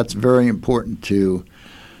that's very important to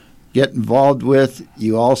get involved with.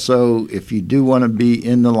 You also, if you do want to be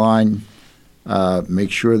in the line,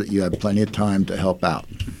 make sure that you have plenty of time to help out.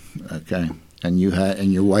 Okay, and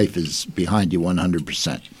and your wife is behind you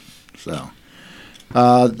 100%. So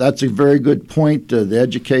that's a very good point. The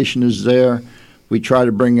education is there. We try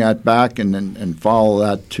to bring that back and follow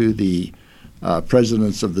that to the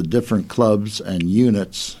presidents of the different clubs and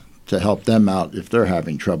units to help them out if they're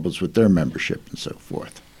having troubles with their membership and so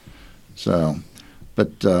forth. So,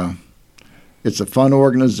 but it's a fun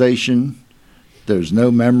organization. There's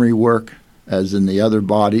no memory work as in the other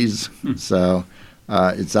bodies. So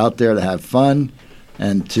it's out there to have fun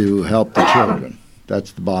and to help the children.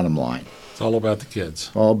 That's the bottom line. It's all about the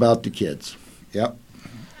kids. All about the kids. Yep.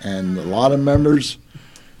 And a lot of members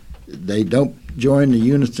they don't join the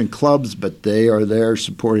units and clubs, but they are there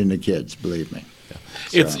supporting the kids, believe me.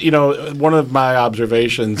 It's, one of my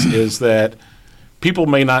observations is that people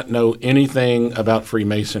may not know anything about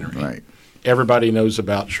Freemasonry. Right. Everybody knows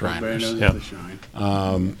about Shriners. Everybody knows the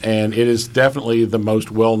Shrine. And it is definitely the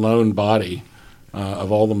most well-known body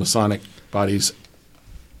of all the Masonic bodies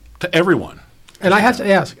to everyone. And I have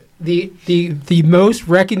to ask, the most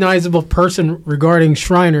recognizable person regarding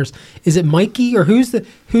Shriners, is it Mikey or who's the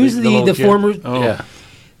little kid. former? Oh. Yeah.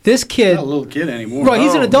 This kid, Not a little kid anymore. right?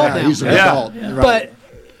 He's an adult Yeah, now. he's an adult. Right. But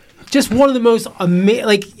just one of the most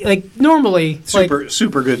like normally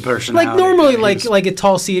Super good personality. like normally Yeah, he's- like at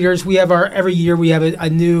Tall Cedars we have every year we have a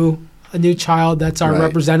new child that's our Right.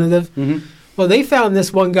 representative. Well, they found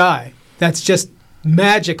this one guy that's just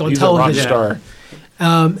magic on He's television. a rock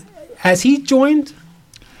star. Has he joined?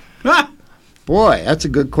 Boy, that's a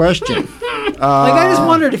good question. Like I just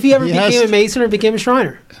wondered if he ever he has became a to- Mason or became a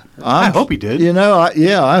Shriner. I hope he did.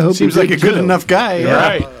 I hope Seems he like a did good too. enough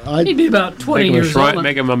guy. Right. He'd be about 20 Make him a years shrine- old.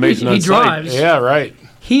 make him a Mason He on site. drives. Yeah, right.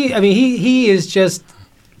 He is just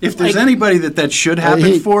If there's Like- anybody that should happen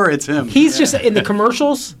he- for, it's him. he's just in the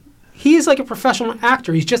commercials. He's like a professional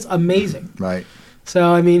actor. He's just amazing. Right.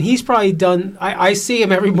 So I mean, he's probably done. I see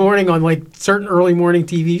him every morning on like certain early morning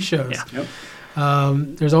TV shows. Yeah.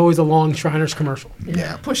 Yep. There's always a long Shriners commercial.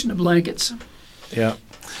 Yeah. Pushing the blankets. Yeah.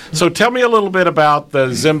 So tell me a little bit about the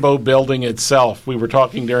Zimbo building itself. We were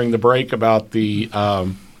talking during the break about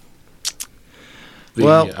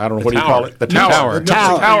Well, I don't know, what do you call it? The tower. The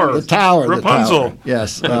tower. The tower. Rapunzel. The tower.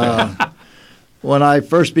 Yes. When I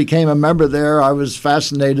first became a member there, I was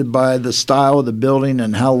fascinated by the style of the building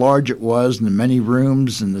and how large it was, and the many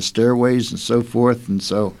rooms and the stairways and so forth. And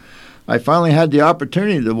so I finally had the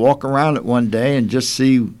opportunity to walk around it one day and just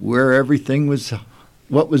see where everything was,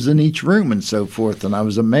 what was in each room and so forth. And I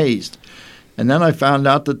was amazed. And then I found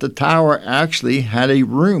out that the tower actually had a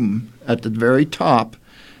room at the very top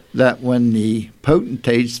that when the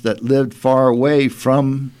potentates that lived far away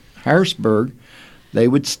from Harrisburg, they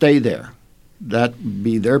would stay there. That would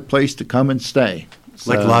be their place to come and stay.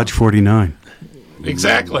 Like So- Lodge 49.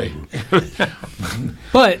 Exactly.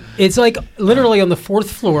 But it's like literally on the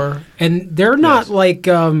fourth floor, and they're not like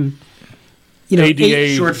ADA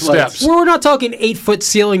short steps. flights. we're not talking 8-foot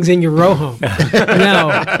ceilings in your row home.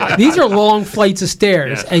 No, these are long flights of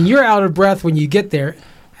stairs, Yeah. and you're out of breath when you get there,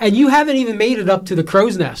 and you haven't even made it up to the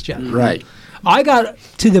crow's nest yet. Right. I got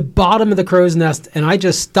to the bottom of the crow's nest, and I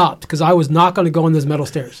just stopped because I was not going to go on those metal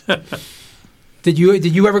stairs. Did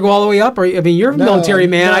you ever go all the way up? Or I mean, you're a No, military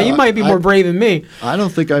man. no, You might be more brave than me. I don't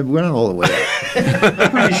think I went all the way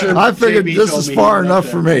up. Pretty sure I figured JB this told is me far he went enough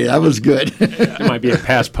up for me. That was good. There might be a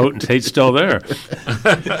past potentate still there.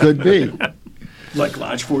 Could be. Like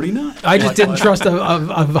Lodge 49. I just didn't trust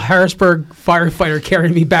a Harrisburg firefighter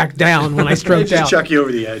carrying me back down when I They stroked just out. chuck you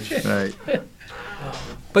over the edge. Right.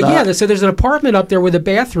 But yeah, so there's an apartment up there with a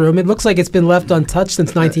bathroom. It looks like it's been left untouched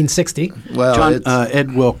since 1960. Well, John, it's,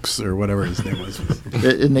 Ed Wilkes, or whatever his name was.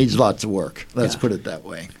 it needs lots of work. Let's put it that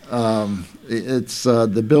way. It's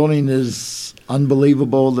the building is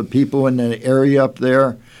unbelievable. The people in the area up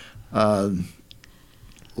there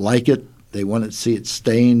like it. They want to see it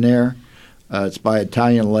staying there. It's by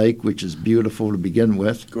Italian Lake, which is beautiful to begin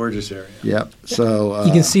with. Gorgeous area. Yep. So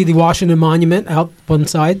You can see the Washington Monument out one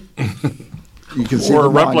side. you can see Or the a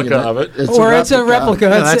replica monument. of it. It's Or it's a replica.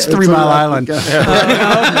 No, that's It's- 3 It's a Mile Island.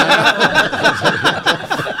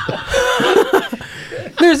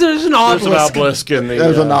 There's an There's an obelisk. obelisk in the.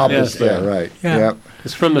 There's an obelisk yes, there, right? Yeah. Yep.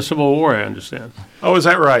 It's from the Civil War, I understand. Oh, is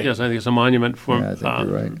that right? Yes, I think it's a monument from. Yeah, I think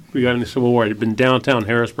you're right. We got in the Civil War. It had been downtown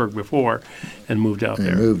Harrisburg before, and moved out They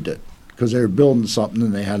there. moved it because they were building something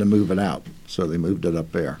and they had to move it out, so they moved it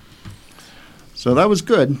up there. So that was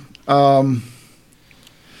good.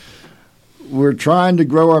 We're trying to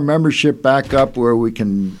grow our membership back up where we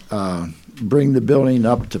can bring the building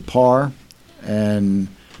up to par, and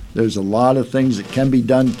there's a lot of things that can be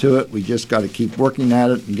done to it. We just got to keep working at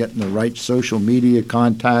it and getting the right social media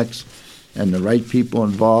contacts and the right people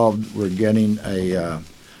involved. We're getting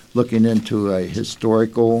looking into a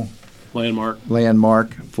historical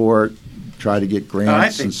landmark for it, try to get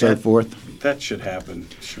grants think and so that- forth. That should happen.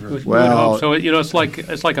 Sure. We would Well- hope so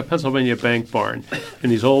it's like a Pennsylvania bank barn,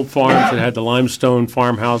 and these old farms that had the limestone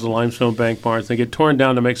farmhouse, the limestone bank barns, they get torn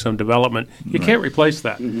down to make some development. You can't replace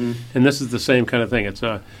that, and this is the same kind of thing. It's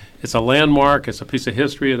a landmark. It's a piece of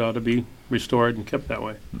history. It ought to be restored and kept that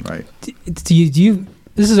way. Right. Do you?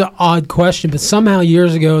 This is an odd question, but somehow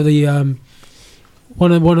years ago, the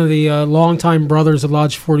one of the longtime brothers of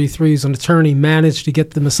Lodge 43 is an attorney, managed to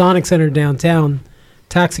get the Masonic Center downtown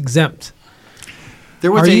tax exempt.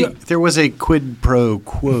 There was a quid pro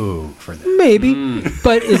quo for that. Maybe,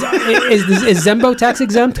 but is Zembo tax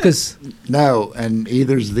exempt? Because No, and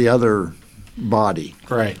either's the other body.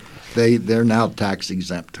 Right. They're now tax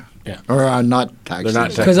exempt. Yeah. Or not tax They're not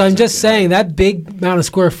exempt. because I'm just saying that big amount of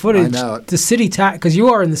square footage, I know. the city tax, because you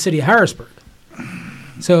are in the city of Harrisburg.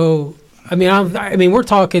 So, I mean, we're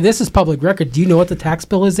talking. This is public record. Do you know what the tax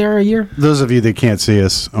bill is there a year? Those of you that can't see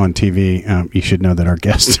us on TV, you should know that our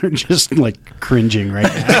guests are just like cringing right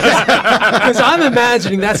now. Because I'm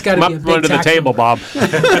imagining that's got to be a big Under the tax table, bill. Bob.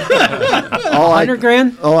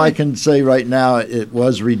 $100,000. All I can say right now, it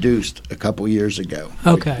was reduced a couple years ago.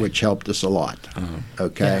 Okay. Which helped us a lot.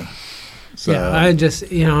 Okay. So, Yeah, I just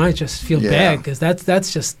feel Yeah. bad because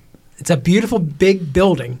that's just it's a beautiful big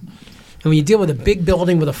building, and when you deal with a big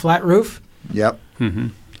building with a flat roof, Yep.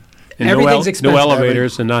 And everything's no expensive.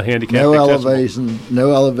 elevators and not handicapped No accessible.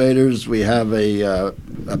 no elevators. We have a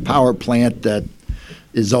power plant that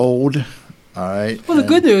is old. All right. Well, the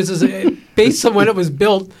good news is, based on when it was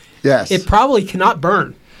built, Yes. it probably cannot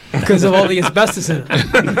burn because of all the asbestos in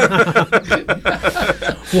it.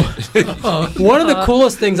 One of the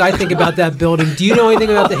coolest things I think about that building. Do you know anything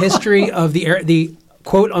about the history of the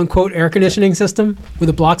quote unquote air conditioning system with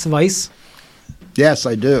the blocks of ice? Yes,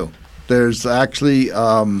 I do. There's actually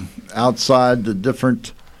outside the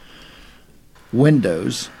different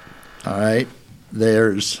windows, all right,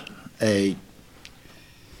 there's a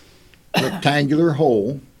rectangular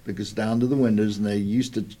hole that goes down to the windows, and they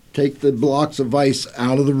used to take the blocks of ice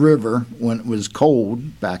out of the river when it was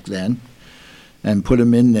cold back then and put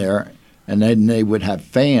them in there, and then they would have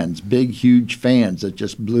fans, big, huge fans that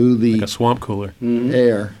just blew the Like a swamp cooler.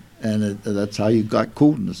 air, and that's how you got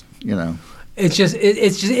coolness, you know. It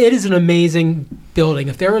is an amazing building.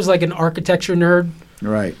 If there was like an architecture nerd,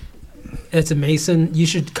 Right. it's a mason. You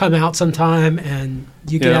should come out sometime and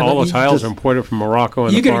you can have all a, the you tiles just- are imported from Morocco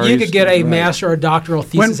and You the could Far you East. could get a Right. master or doctoral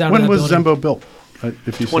When thesis out when of that was building. Zembo built?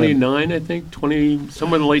 If you said 29, I think, 20,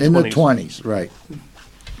 somewhere in the late In 20s. the 20s, right.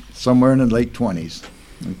 Somewhere in the late 20s,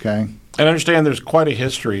 okay? I understand there's quite a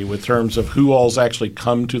history with terms of who all's actually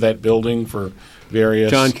come to that building for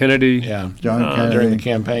various. John Kennedy, Yeah. John Kennedy. During the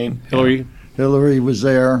campaign. Hillary. Hillary was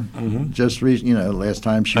there just last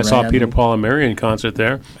time she I ran. saw Peter, Paul, and Mary in concert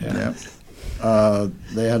there. Yeah.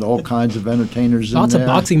 They had all kinds of entertainers Lots in of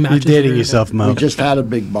there. boxing You're matches. dating there. yourself, Mo. We just had a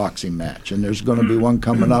big boxing match, and there's going to be one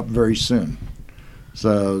coming up very soon.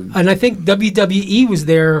 So, And I think WWE was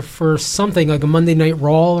there for something like a Monday Night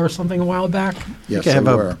Raw or something a while back. yes, I have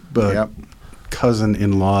they a- were. a- Yep.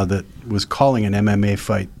 cousin-in-law that was calling an MMA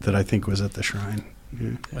fight that I think was at the Shrine.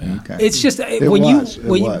 Okay. It's just It when was, you it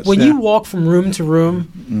when, was. when Yeah. you walk from room to room,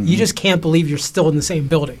 you just can't believe you're still in the same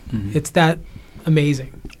building. It's that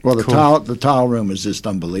amazing. Well, the Cool. tile room is just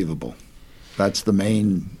unbelievable. That's the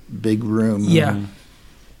main big room. Yeah.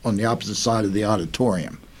 On the opposite side of the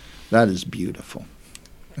auditorium. That is beautiful.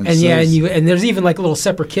 And so yeah, is- and there's even like a little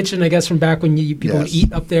separate kitchen, I guess, from back when people would Yes.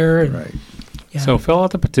 eat up there. And, right. yeah. So fill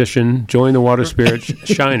out the petition, join the Water Spirit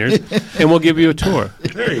Shiners, and we'll give you a tour.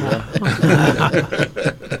 There you go.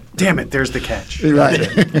 Damn it, there's the catch.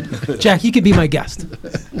 Right. Jack, you could be my guest.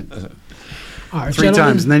 All right, 3 gentlemen,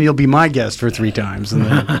 times, and then you'll be my guest for 3 times. And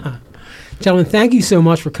then Gentlemen, thank you so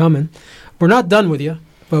much for coming. We're not done with you,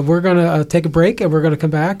 but we're going to take a break, and we're going to come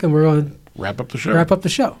back, and we're going to Wrap up the show. wrap up the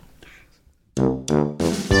show.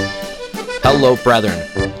 Hello, brethren.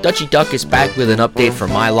 Dutchy Duck is back with an update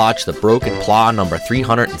from my lodge, the Broken Plough number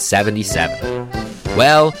 377.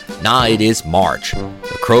 Well, now it is March.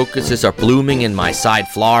 The crocuses are blooming in my side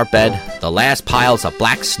flower bed. The last piles of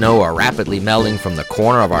black snow are rapidly melting from the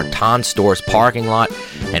corner of our Ton Store's parking lot,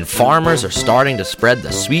 and farmers are starting to spread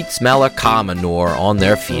the sweet smell of cow manure on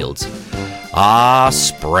their fields. Ah,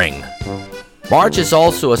 spring. March is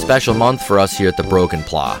also a special month for us here at the Broken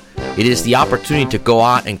Plough. It is the opportunity to go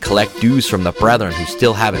out and collect dues from the brethren who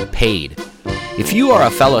still haven't paid. If you are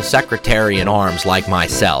a fellow secretary in arms like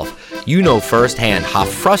myself, you know firsthand how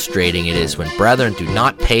frustrating it is when brethren do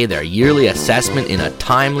not pay their yearly assessment in a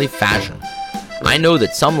timely fashion. I know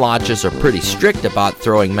that some lodges are pretty strict about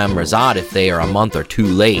throwing members out if they are a month or two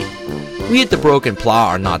late. We at the Broken Plough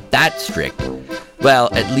are not that strict. Well,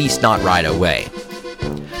 at least not right away.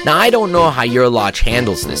 Now, I don't know how your lodge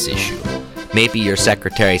handles this issue. Maybe your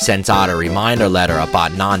secretary sends out a reminder letter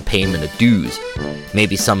about non-payment of dues.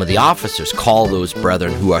 Maybe some of the officers call those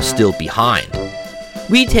brethren who are still behind.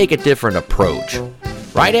 We take a different approach.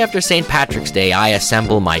 Right after St. Patrick's Day, I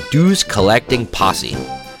assemble my dues collecting posse.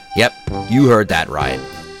 Yep, you heard that right.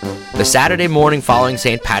 The Saturday morning following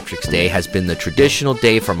St. Patrick's Day has been the traditional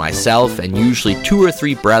day for myself and usually 2 or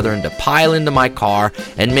 3 brethren to pile into my car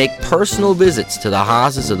and make personal visits to the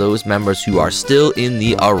houses of those members who are still in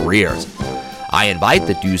the arrears. I invite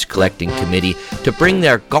the dues collecting committee to bring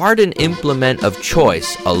their garden implement of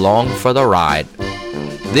choice along for the ride.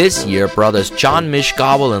 This year, brothers John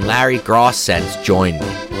Mishgobble and Larry Grosssense joined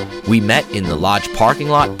me. We met in the lodge parking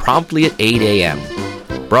lot promptly at 8 a.m.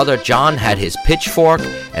 Brother John had his pitchfork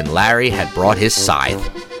and Larry had brought his scythe.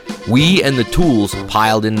 We and the tools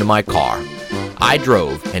piled into my car. I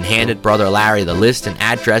drove and handed Brother Larry the list and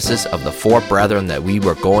addresses of the 4 brethren that we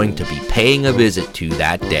were going to be paying a visit to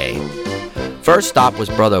that day. First stop was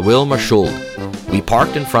Brother Wilmer Schuld. We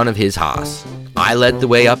parked in front of his house. I led the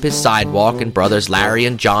way up his sidewalk and brothers Larry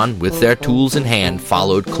and John, with their tools in hand,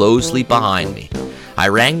 followed closely behind me. I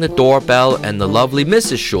rang the doorbell and the lovely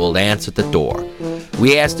Mrs. Schuld answered the door.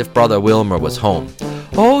 We asked if Brother Wilmer was home.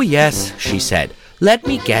 "Oh yes," she said. "Let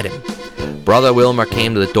me get him." Brother Wilmer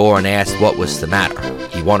came to the door and asked what was the matter.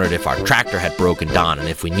 He wondered if our tractor had broken down and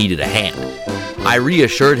if we needed a hand. I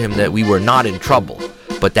reassured him that we were not in trouble,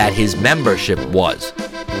 but that his membership was.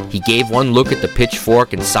 He gave one look at the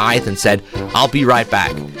pitchfork and scythe and said, "I'll be right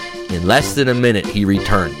back." In less than a minute he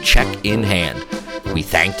returned, check in hand. We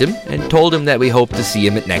thanked him and told him that we hoped to see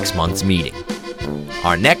him at next month's meeting.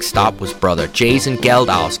 Our next stop was Brother Jason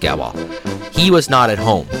Geldausgeber. He was not at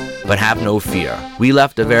home, but have no fear. We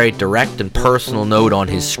left a very direct and personal note on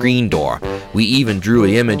his screen door. We even drew an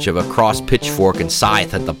image of a crossed pitchfork and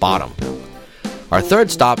scythe at the bottom. Our third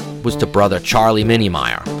stop was to Brother Charlie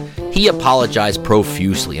Minimeyer. He apologized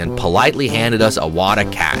profusely and politely handed us a wad of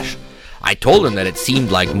cash. I told him that it seemed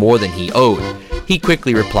like more than he owed. He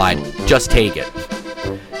quickly replied, "Just take it."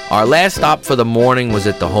 Our last stop for the morning was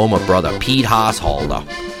at the home of Brother Pete Haashalder.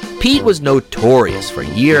 Pete was notorious for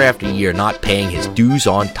year after year not paying his dues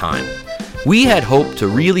on time. We had hoped to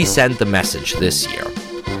really send the message this year.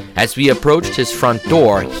 As we approached his front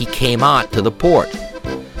door, he came out to the porch.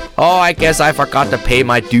 "Oh, I guess I forgot to pay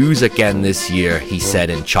my dues again this year," he said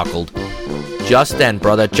and chuckled. Just then,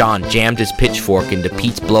 Brother John jammed his pitchfork into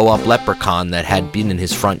Pete's blow-up leprechaun that had been in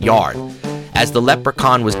his front yard. As the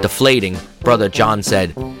leprechaun was deflating, Brother John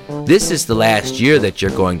said, "This is the last year that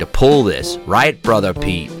you're going to pull this, right, Brother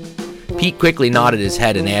Pete?" Pete quickly nodded his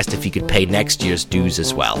head and asked if he could pay next year's dues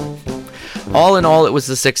as well. All in all, it was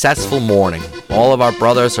a successful morning. All of our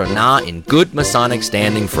brothers are now in good Masonic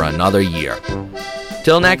standing for another year.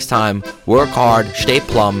 Till next time, work hard, stay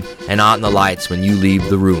plumb, and out in the lights when you leave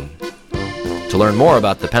the room. To learn more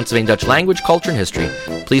about the Pennsylvania Dutch language, culture, and history,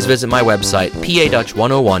 please visit my website,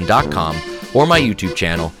 padutch101.com, or my YouTube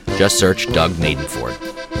channel. Just search Doug Maidenford.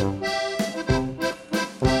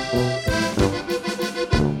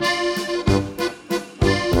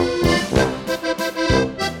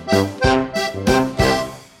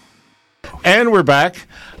 And we're back.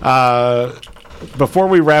 Before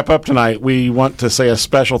we wrap up tonight, we want to say a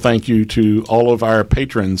special thank you to all of our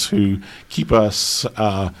patrons who keep us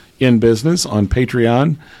in business on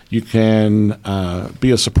Patreon. You can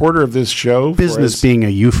be a supporter of this show. Business being a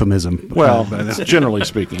euphemism. Well, generally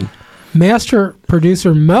speaking. Master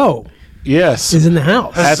producer Mo Yes. is in the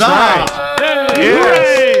house. That's right.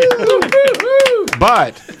 Yes.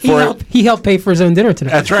 But he helped pay for his own dinner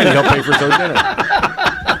today. That's right. He helped pay for his own dinner.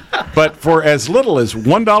 But for as little as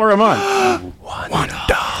 $1 a month,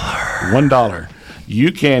 $1,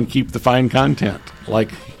 you can keep the fine content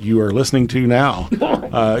like you are listening to now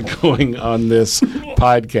going on this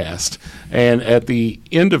podcast. And at the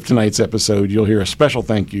end of tonight's episode, you'll hear a special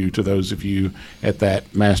thank you to those of you at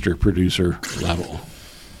that master producer level.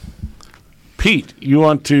 Pete, you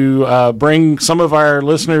want to bring some of our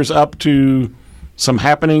listeners up to some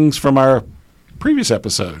happenings from our previous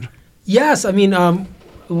episode? Yes, I mean,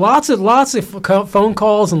 lots of phone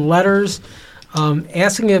calls and letters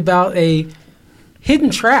asking about a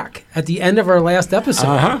hidden track at the end of our last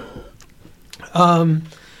episode.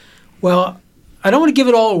 Well, I don't want to give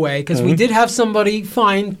it all away because we did have somebody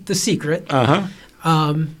find the secret.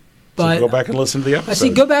 But so go back and listen to the episode. I say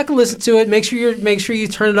go back and listen to it. Make sure you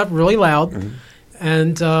turn it up really loud.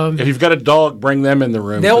 And if you've got a dog, bring them in the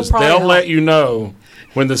room. They'll let you know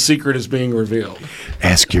when the secret is being revealed.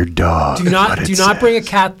 Ask your dog. Do not bring a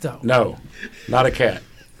cat though. No, not a cat.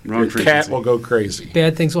 Wrong Your cat will go crazy.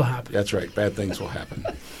 Bad things will happen. That's right. Bad things will happen.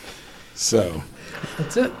 So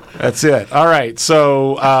that's it. That's it. All right.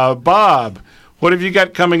 So Bob, what have you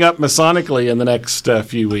got coming up Masonically in the next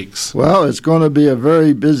few weeks? Well, it's going to be a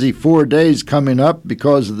very busy 4 days coming up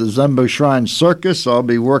because of the Zembo Shrine Circus. I'll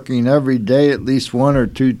be working every day at least 1 or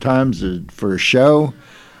 2 times for a show,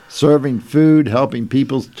 serving food, helping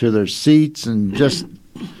people to their seats, and just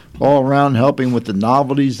all around helping with the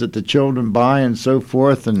novelties that the children buy and so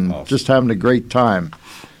forth, and just having a great time.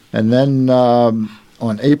 And then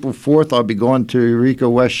on April 4th, I'll be going to Eureka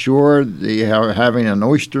West Shore. They are having an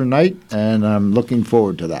oyster night, and I'm looking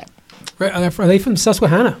forward to that. Are they from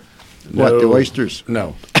Susquehanna? What, the oysters?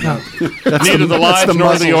 No. Neither the lodge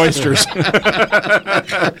nor the oysters.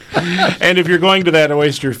 And if you're going to that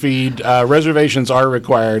oyster feed, reservations are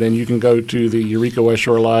required, and you can go to the Eureka West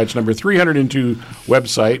Shore Lodge number 302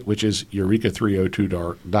 website, which is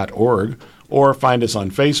eureka302.org, or find us on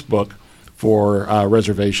Facebook for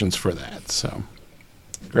reservations for that. So,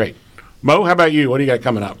 great. Mo, how about you? What do you got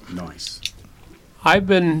coming up? Nice. I've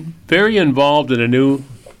been very involved in a new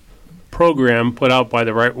program put out by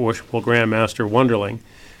the Right Worshipful Grand Master Wunderling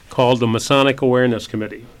called the Masonic Awareness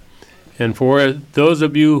Committee. And for those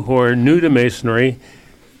of you who are new to Masonry,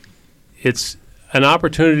 it's an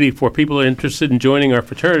opportunity for people interested in joining our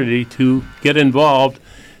fraternity to get involved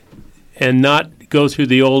and not go through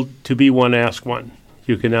the old to be one, ask one.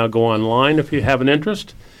 You can now go online if you have an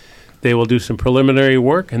interest. They will do some preliminary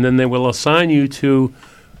work, and then they will assign you to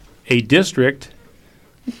a district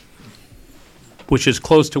which is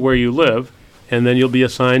close to where you live, and then you'll be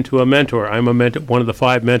assigned to a mentor. I'm one of the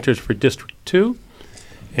 5 mentors for District 2,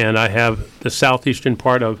 and I have the southeastern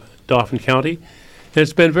part of Dauphin County. And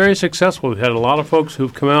it's been very successful. We've had a lot of folks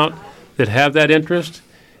who've come out that have that interest,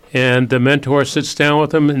 and the mentor sits down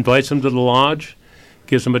with them, invites them to the lodge,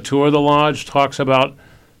 gives them a tour of the lodge, talks about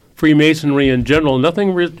Freemasonry in general,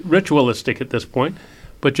 nothing ritualistic at this point,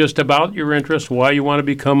 but just about your interest, why you want to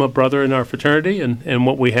become a brother in our fraternity, and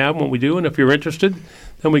what we have, what we do, and if you're interested,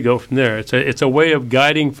 then we go from there. It's a way of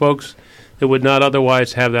guiding folks that would not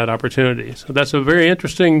otherwise have that opportunity. So that's a very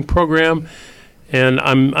interesting program, and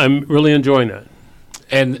I'm really enjoying that.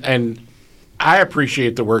 And I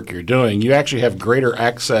appreciate the work you're doing. You actually have greater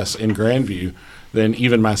access in Grandview than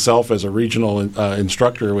even myself as a regional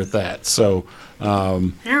instructor with that. So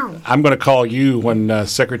I'm going to call you when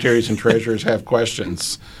secretaries and treasurers have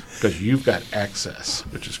questions, because you've got access,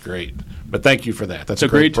 which is great. But thank you for that. That's a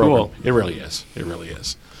great tool. It really is. It really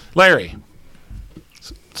is. Larry,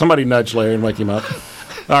 somebody nudge Larry and wake him up.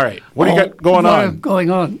 All right. What do you got going on?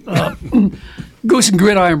 Going on. Goose and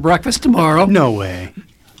Gridiron breakfast tomorrow. No way.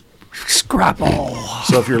 Scrapple.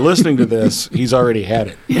 So if you're listening to this, he's already had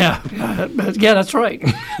it. Yeah, that's right.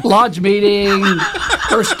 Lodge meeting,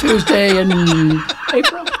 first Tuesday in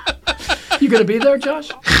April. You going to be there, Josh?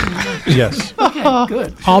 Yes. Okay,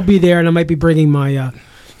 good. I'll be there, and I might be bringing my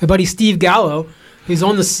buddy Steve Gallo, who's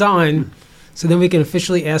on the sign, so then we can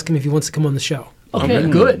officially ask him if he wants to come on the show. Okay,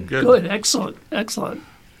 good. Excellent. That's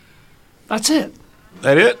it.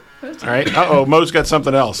 That it? All right. Uh-oh, Mo's got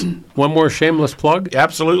something else. One more shameless plug.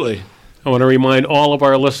 Absolutely. I want to remind all of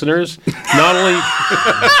our listeners, not only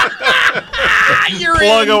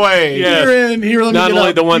plug away. Yes, You're in. Here, let me not get only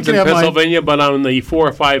up. the ones You in can have mine. Pennsylvania, but on the 4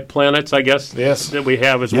 or 5 planets, I guess, that we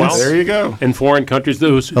have as well. There you go. In foreign countries,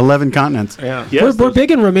 those 11 continents. Yeah. yes, We're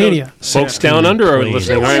big in Romania. folks down under are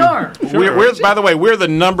listening. We are. We're, by the way, we're the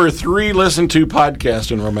number 3 listened to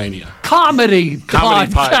podcast in Romania. Comedy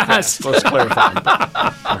Podcast. Let's clarify.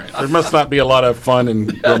 All right. There must not be a lot of fun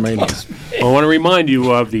in Romania. I want to remind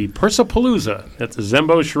you of the Persapalooza at the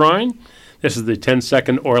Zembo Shrine. This is the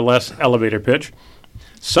 10-second or less elevator pitch.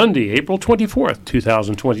 Sunday, April 24th,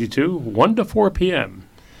 2022, 1 to 4 p.m.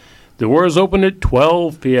 The doors open at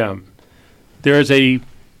 12 p.m. There is a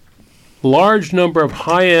large number of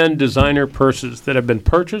high-end designer purses that have been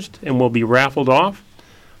purchased and will be raffled off,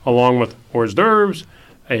 along with hors d'oeuvres,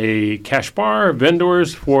 a cash bar,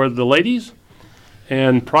 vendors for the ladies,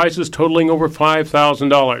 and prizes totaling over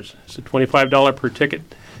 $5,000. It's a $25 per ticket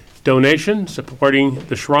donation supporting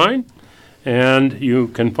the shrine. And you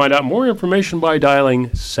can find out more information by dialing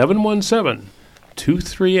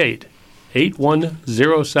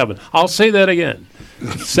 717-238-8107. I'll say that again.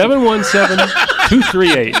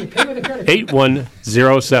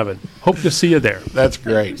 717-238-8107. Hope to see you there. That's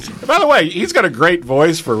great. By the way, he's got a great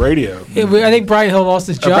voice for radio. I think Brian Hill lost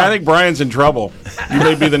his job. I think Brian's in trouble. You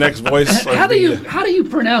may be the next voice. How do you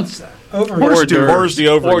pronounce that? Hors the ovaries. Horse the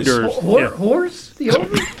ovaries? Horse?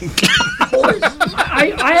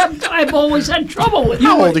 I've always had trouble with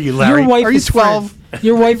How old are you, Larry? Your wife Are you is 12?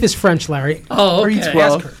 Your wife is French, Larry. Oh, okay. Are you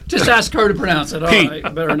 12? Ask her. Just ask her to pronounce it. All Pete. right, I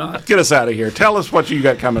better not. Get us out of here. Tell us what you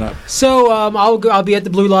got coming up. So I'll be at the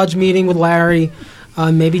Blue Lodge meeting with Larry,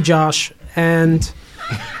 maybe Josh, and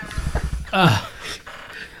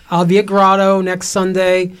I'll be at Grotto next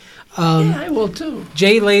Sunday. Yeah, I will too.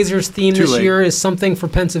 Jay Laser's theme Too this late. year is something for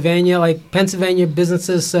Pennsylvania, like Pennsylvania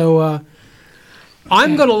businesses. So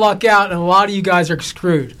I'm going to luck out, and a lot of you guys are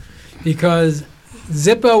screwed because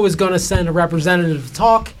Zippo is going to send a representative to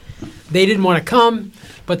talk, they didn't want to come,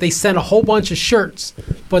 but they sent a whole bunch of shirts.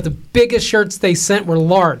 But the biggest shirts they sent were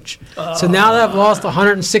large. So now that I've lost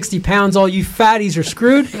 160 pounds, all you fatties are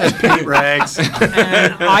screwed. Paint rags.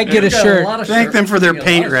 And I get a shirt. Thank them for their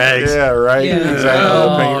paint rags. Yeah, right. Yeah.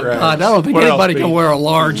 Exactly. Paint rags. I don't think What else, anybody Pete? can wear a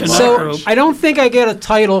large in that So group. I don't think I get a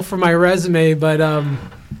title for my resume, but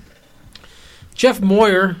Jeff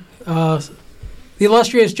Moyer, the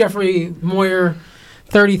illustrious Jeffrey Moyer,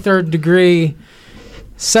 33rd degree,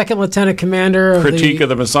 second lieutenant commander of Critique of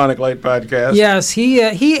the Masonic Light podcast. Yes, he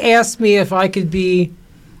asked me if I could be,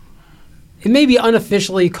 it may be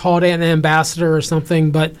unofficially called an ambassador or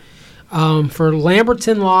something, but for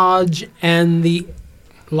Lamberton Lodge and the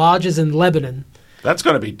lodges in Lebanon. That's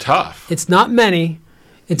going to be tough. It's not many.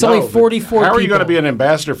 It's No, only 44 How are you people. going to be an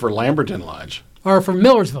ambassador for Lamberton Lodge? Or for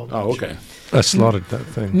Millersville. Oh, okay. I slaughtered that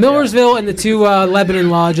thing. Millersville and the two Lebanon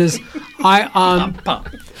lodges.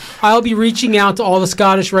 I'll be reaching out to all the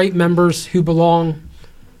Scottish Rite members who belong,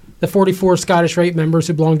 the 44 Scottish Rite members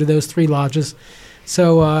who belong to those three lodges.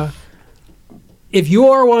 So if you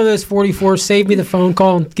are one of those 44, save me the phone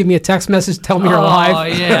call and give me a text message. Tell me you're Oh,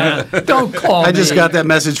 alive. yeah. Don't call me. I just got that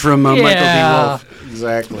message from Michael D. Yeah. Wolf.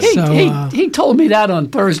 Exactly. He told me that on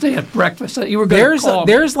Thursday at breakfast that you were going to call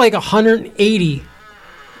me. There's like 180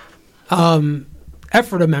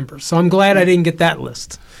 Ephrata members, so I'm glad I didn't get that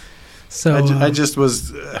list. So I just was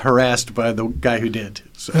harassed by the guy who did.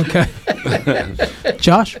 So. okay.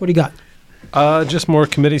 Josh, what do you got? Just more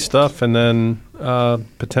committee stuff, and then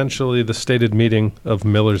potentially the stated meeting of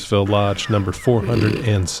Millersville Lodge number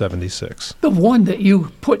 476. The one that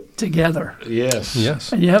you put together, Yes.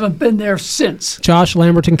 Yes. and you haven't been there since. Josh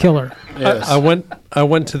Lamberton Killer. Yes. I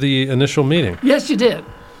went to the initial meeting. Yes, you did.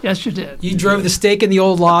 Yes, you did. You drove the stake in the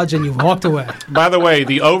old lodge and you walked away. By the way,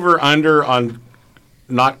 the over-under on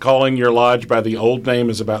not calling your lodge by the old name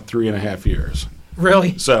is about 3.5 years.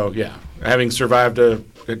 Really? So, yeah, having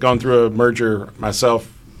gone through a merger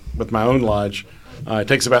myself with my own lodge, it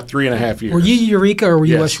takes about 3.5 years. Were you Eureka or were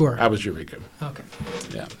you Yes, West Shore? I was Eureka. Okay.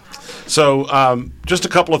 Yeah. So, just a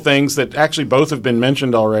couple of things that actually both have been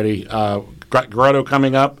mentioned already. Grotto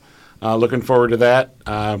coming up. Looking forward to that.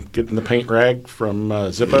 Getting the paint rag from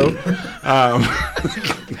Zippo.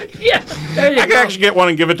 Yeah, there you I could actually get one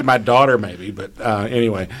and give it to my daughter, maybe. But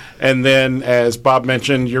anyway. And then, as Bob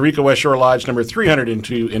mentioned, Eureka West Shore Lodge number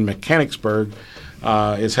 302 in Mechanicsburg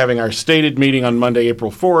is having our stated meeting on Monday, April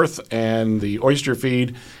 4th, and the oyster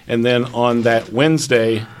feed. And then on that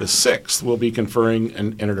Wednesday, the 6th, we'll be conferring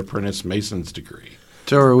an entered apprentice mason's degree.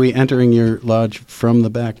 So are we entering your lodge from the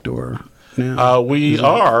back door now? We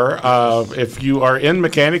are. If you are in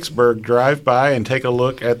Mechanicsburg, drive by and take a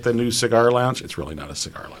look at the new cigar lounge. It's really not a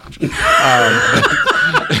cigar lounge.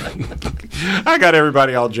 I got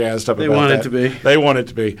everybody all jazzed up They about want that. it to be. They want it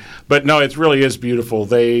to be. But no, it really is beautiful.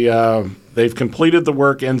 They've completed the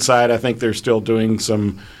work inside. I think they're still doing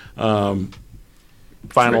some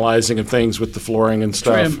finalizing of things with the flooring and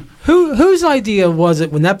stuff. Trim. Whose idea was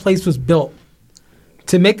it when that place was built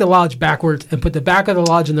to make the lodge backwards and put the back of the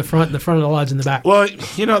lodge in the front and the front of the lodge in the back? Well,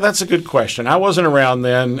 that's a good question. I wasn't around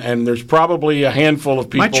then, and there's probably a handful of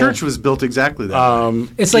people. My church was built exactly that way.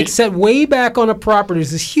 It's like set way back on a property.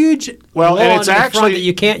 There's this huge Well, lawn and it's in the front actually- that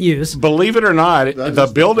you can't use. Believe it or not, the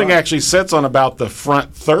just building the front. actually sits on about the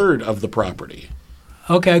front third of the property.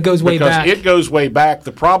 Okay, it goes way Because back. it goes way back.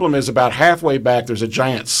 The problem is about halfway back, there's a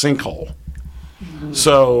giant sinkhole.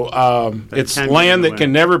 So it's can get in land the that way.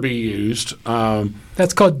 can never be used.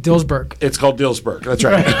 That's called Dillsburg. It's called Dillsburg. That's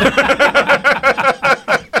right.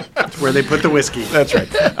 That's where they put the whiskey. That's right.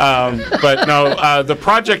 But no, the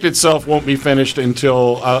project itself won't be finished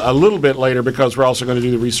until a little bit later because we're also going to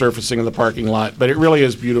do the resurfacing of the parking lot. But it really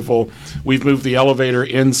is beautiful. We've moved the elevator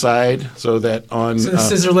inside so that on... So the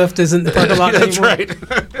scissor lift isn't the parking lot That's anymore.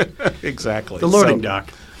 right. Exactly. The loading So- dock.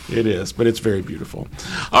 It is, but it's very beautiful.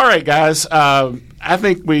 All right, guys. I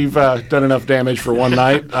think we've done enough damage for one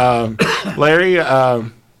night. Larry, are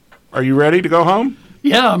you ready to go home?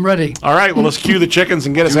 Yeah, I'm ready. All right. Well, let's cue the chickens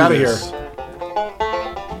and get us out of here.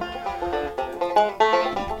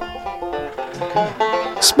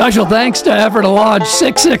 Special thanks to Ephrata Lodge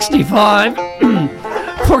 665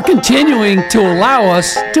 for continuing to allow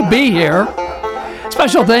us to be here.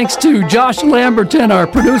 Special thanks to Josh Lamberton, our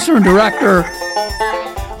producer and director,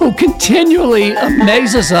 who continually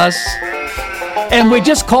amazes us. And we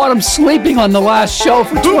just caught him sleeping on the last show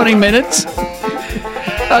for 20 minutes.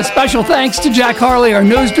 Special thanks to Jack Harley, our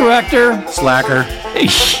news director. Slacker.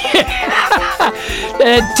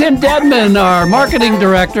 And Tim Dedman, our marketing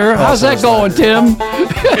director. How's that going, Tim?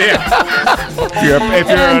 If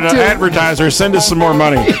you're an advertiser, send us some more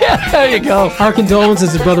money. Yeah, there you go. Our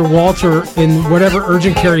condolences to Brother Walter in whatever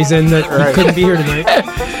urgent care he's in that he couldn't be here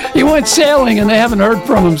tonight. He went sailing, and they haven't heard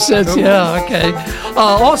from him since. Yeah, okay.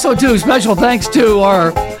 Also, too, special thanks to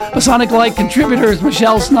our Masonic Light contributors,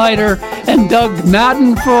 Michelle Snyder and Doug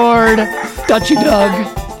Maddenford, Dutchy Doug.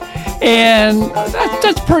 And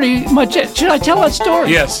that's pretty much it. Should I tell that story?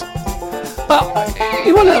 Yes.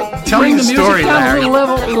 You want to Tell bring me the the music story, down Larry. a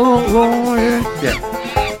little level?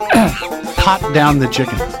 Pot down the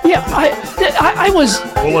chicken. Yeah, I was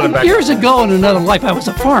let him back years ago in another life. I was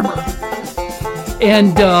a farmer,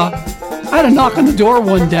 and I had a knock on the door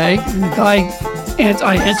one day, and the guy, and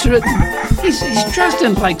I answered it. And he's dressed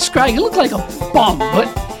in like scraggy, he looked like a bum, but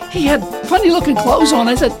he had funny looking clothes on.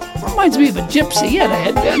 I said, reminds me of a gypsy. He had a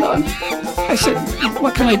headband on. I said,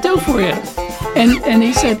 what can I do for you? And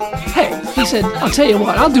he said, I'll tell you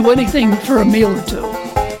what, I'll do anything for a meal or two.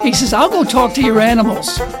 He says, I'll go talk to your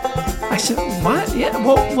animals. I said, what? Yeah,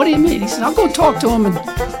 well, what do you mean? He said, I'll go talk to them and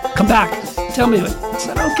come back. Tell me what. I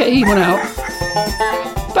said, okay. He went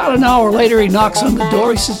out. About an hour later, he knocks on the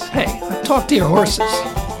door. He says, hey, I talked to your horses.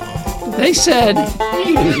 They said,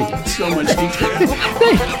 So much detail.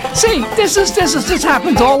 this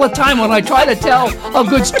happens all the time when I try to tell a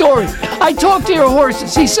good story. I talked to your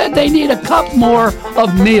horses. He said they need a cup more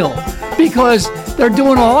of meal because they're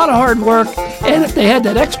doing a lot of hard work, and if they had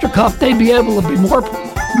that extra cup, they'd be able to be more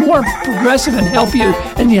progressive and help you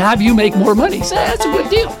and have you make more money. He said, that's a good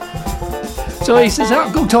deal. So he says,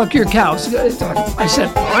 I'll go talk to your cows. I said,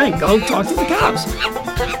 fine, go talk to the cows.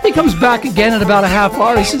 He comes back again in about a half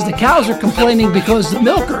hour. He says, the cows are complaining because the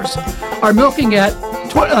milkers are milking at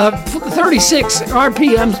 36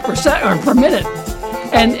 RPMs per minute.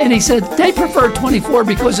 And he said, they prefer 24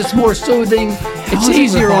 because it's more soothing, it's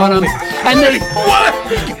easier on them, and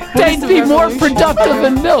they'd be more productive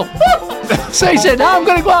in milk. So he said, now I'm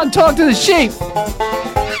going to go out and talk to the sheep.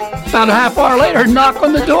 About a half hour later, knock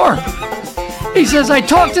on the door. He says, I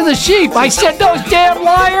talked to the sheep. I said, those damn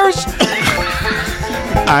liars.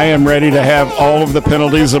 I am ready to have all of the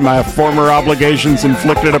penalties of my former obligations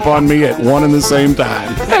inflicted upon me at one and the same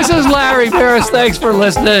time. This is Larry Paris. Thanks for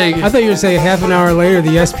listening. I thought you were saying half an hour later the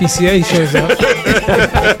SPCA shows up.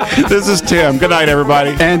 This is Tim. Good night,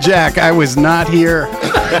 everybody. And Jack, I was not here.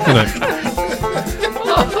 Good night.